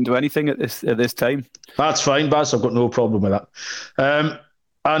now. Committing to anything at this time. That's fine, Baz. I've got no problem with that.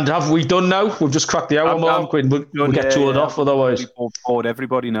 And have we done now? We've just cracked the hour mark. We'll get told off otherwise. We've bored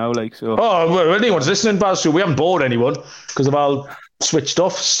everybody now, so. Oh, well, anyone's listening, Baz. So we haven't bored anyone because they've all switched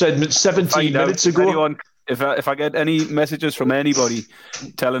off 17 minutes ago. If I get any messages from anybody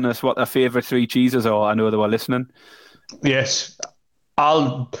telling us what their favourite three cheeses are, I know they were listening. Yes.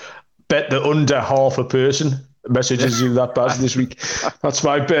 I'll bet that under half a person messages you that, Baz, this week. That's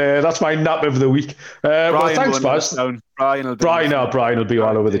my nap of the week. Well, thanks, Baz. Brian will be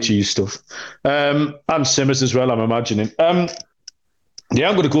all over the cheese stuff. And Simmers as well, I'm imagining. I'm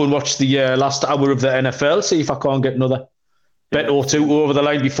going to go and watch the last hour of the NFL, see if I can't get another bet or two over the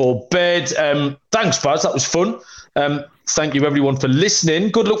line before bed. Thanks, Baz. That was fun. Thank you, everyone, for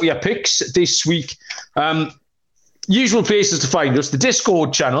listening. Good luck with your picks this week. Usual places to find us, the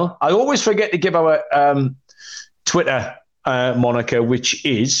Discord channel. I always forget to give our Twitter moniker, which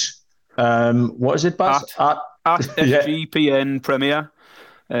is, what is it, Baz? At SGPN Premier.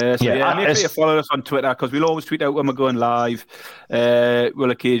 Make sure you follow us on Twitter because we'll always tweet out when we're going live.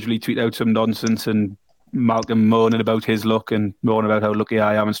 We'll occasionally tweet out some nonsense and Malcolm moaning about his luck and moaning about how lucky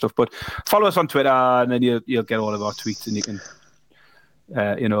I am and stuff. But follow us on Twitter and then you'll get all of our tweets and you can,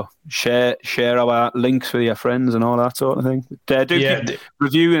 share our links with your friends and all that sort of thing. Keep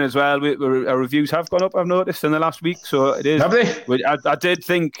reviewing as well. Our reviews have gone up, I've noticed, in the last week. So it is. Have they? I did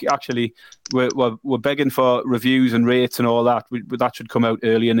think, actually, we're begging for reviews and rates and all that. That should come out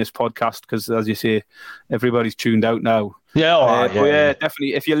early in this podcast because, as you say, everybody's tuned out now.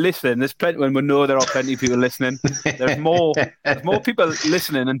 Definitely. If you're listening, there's plenty. When we know there are plenty of people listening, there's more people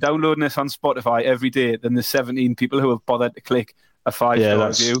listening and downloading this on Spotify every day than the 17 people who have bothered to click a 5-star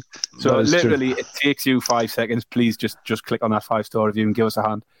review. So literally, it takes you 5 seconds. Please just click on that 5-star review and give us a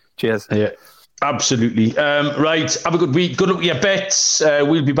hand. Cheers. Yeah, absolutely. Right. Have a good week. Good luck with your bets.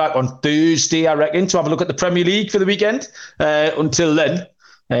 We'll be back on Thursday, I reckon, to have a look at the Premier League for the weekend. Until then,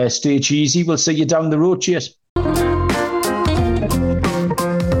 stay cheesy. We'll see you down the road. Cheers.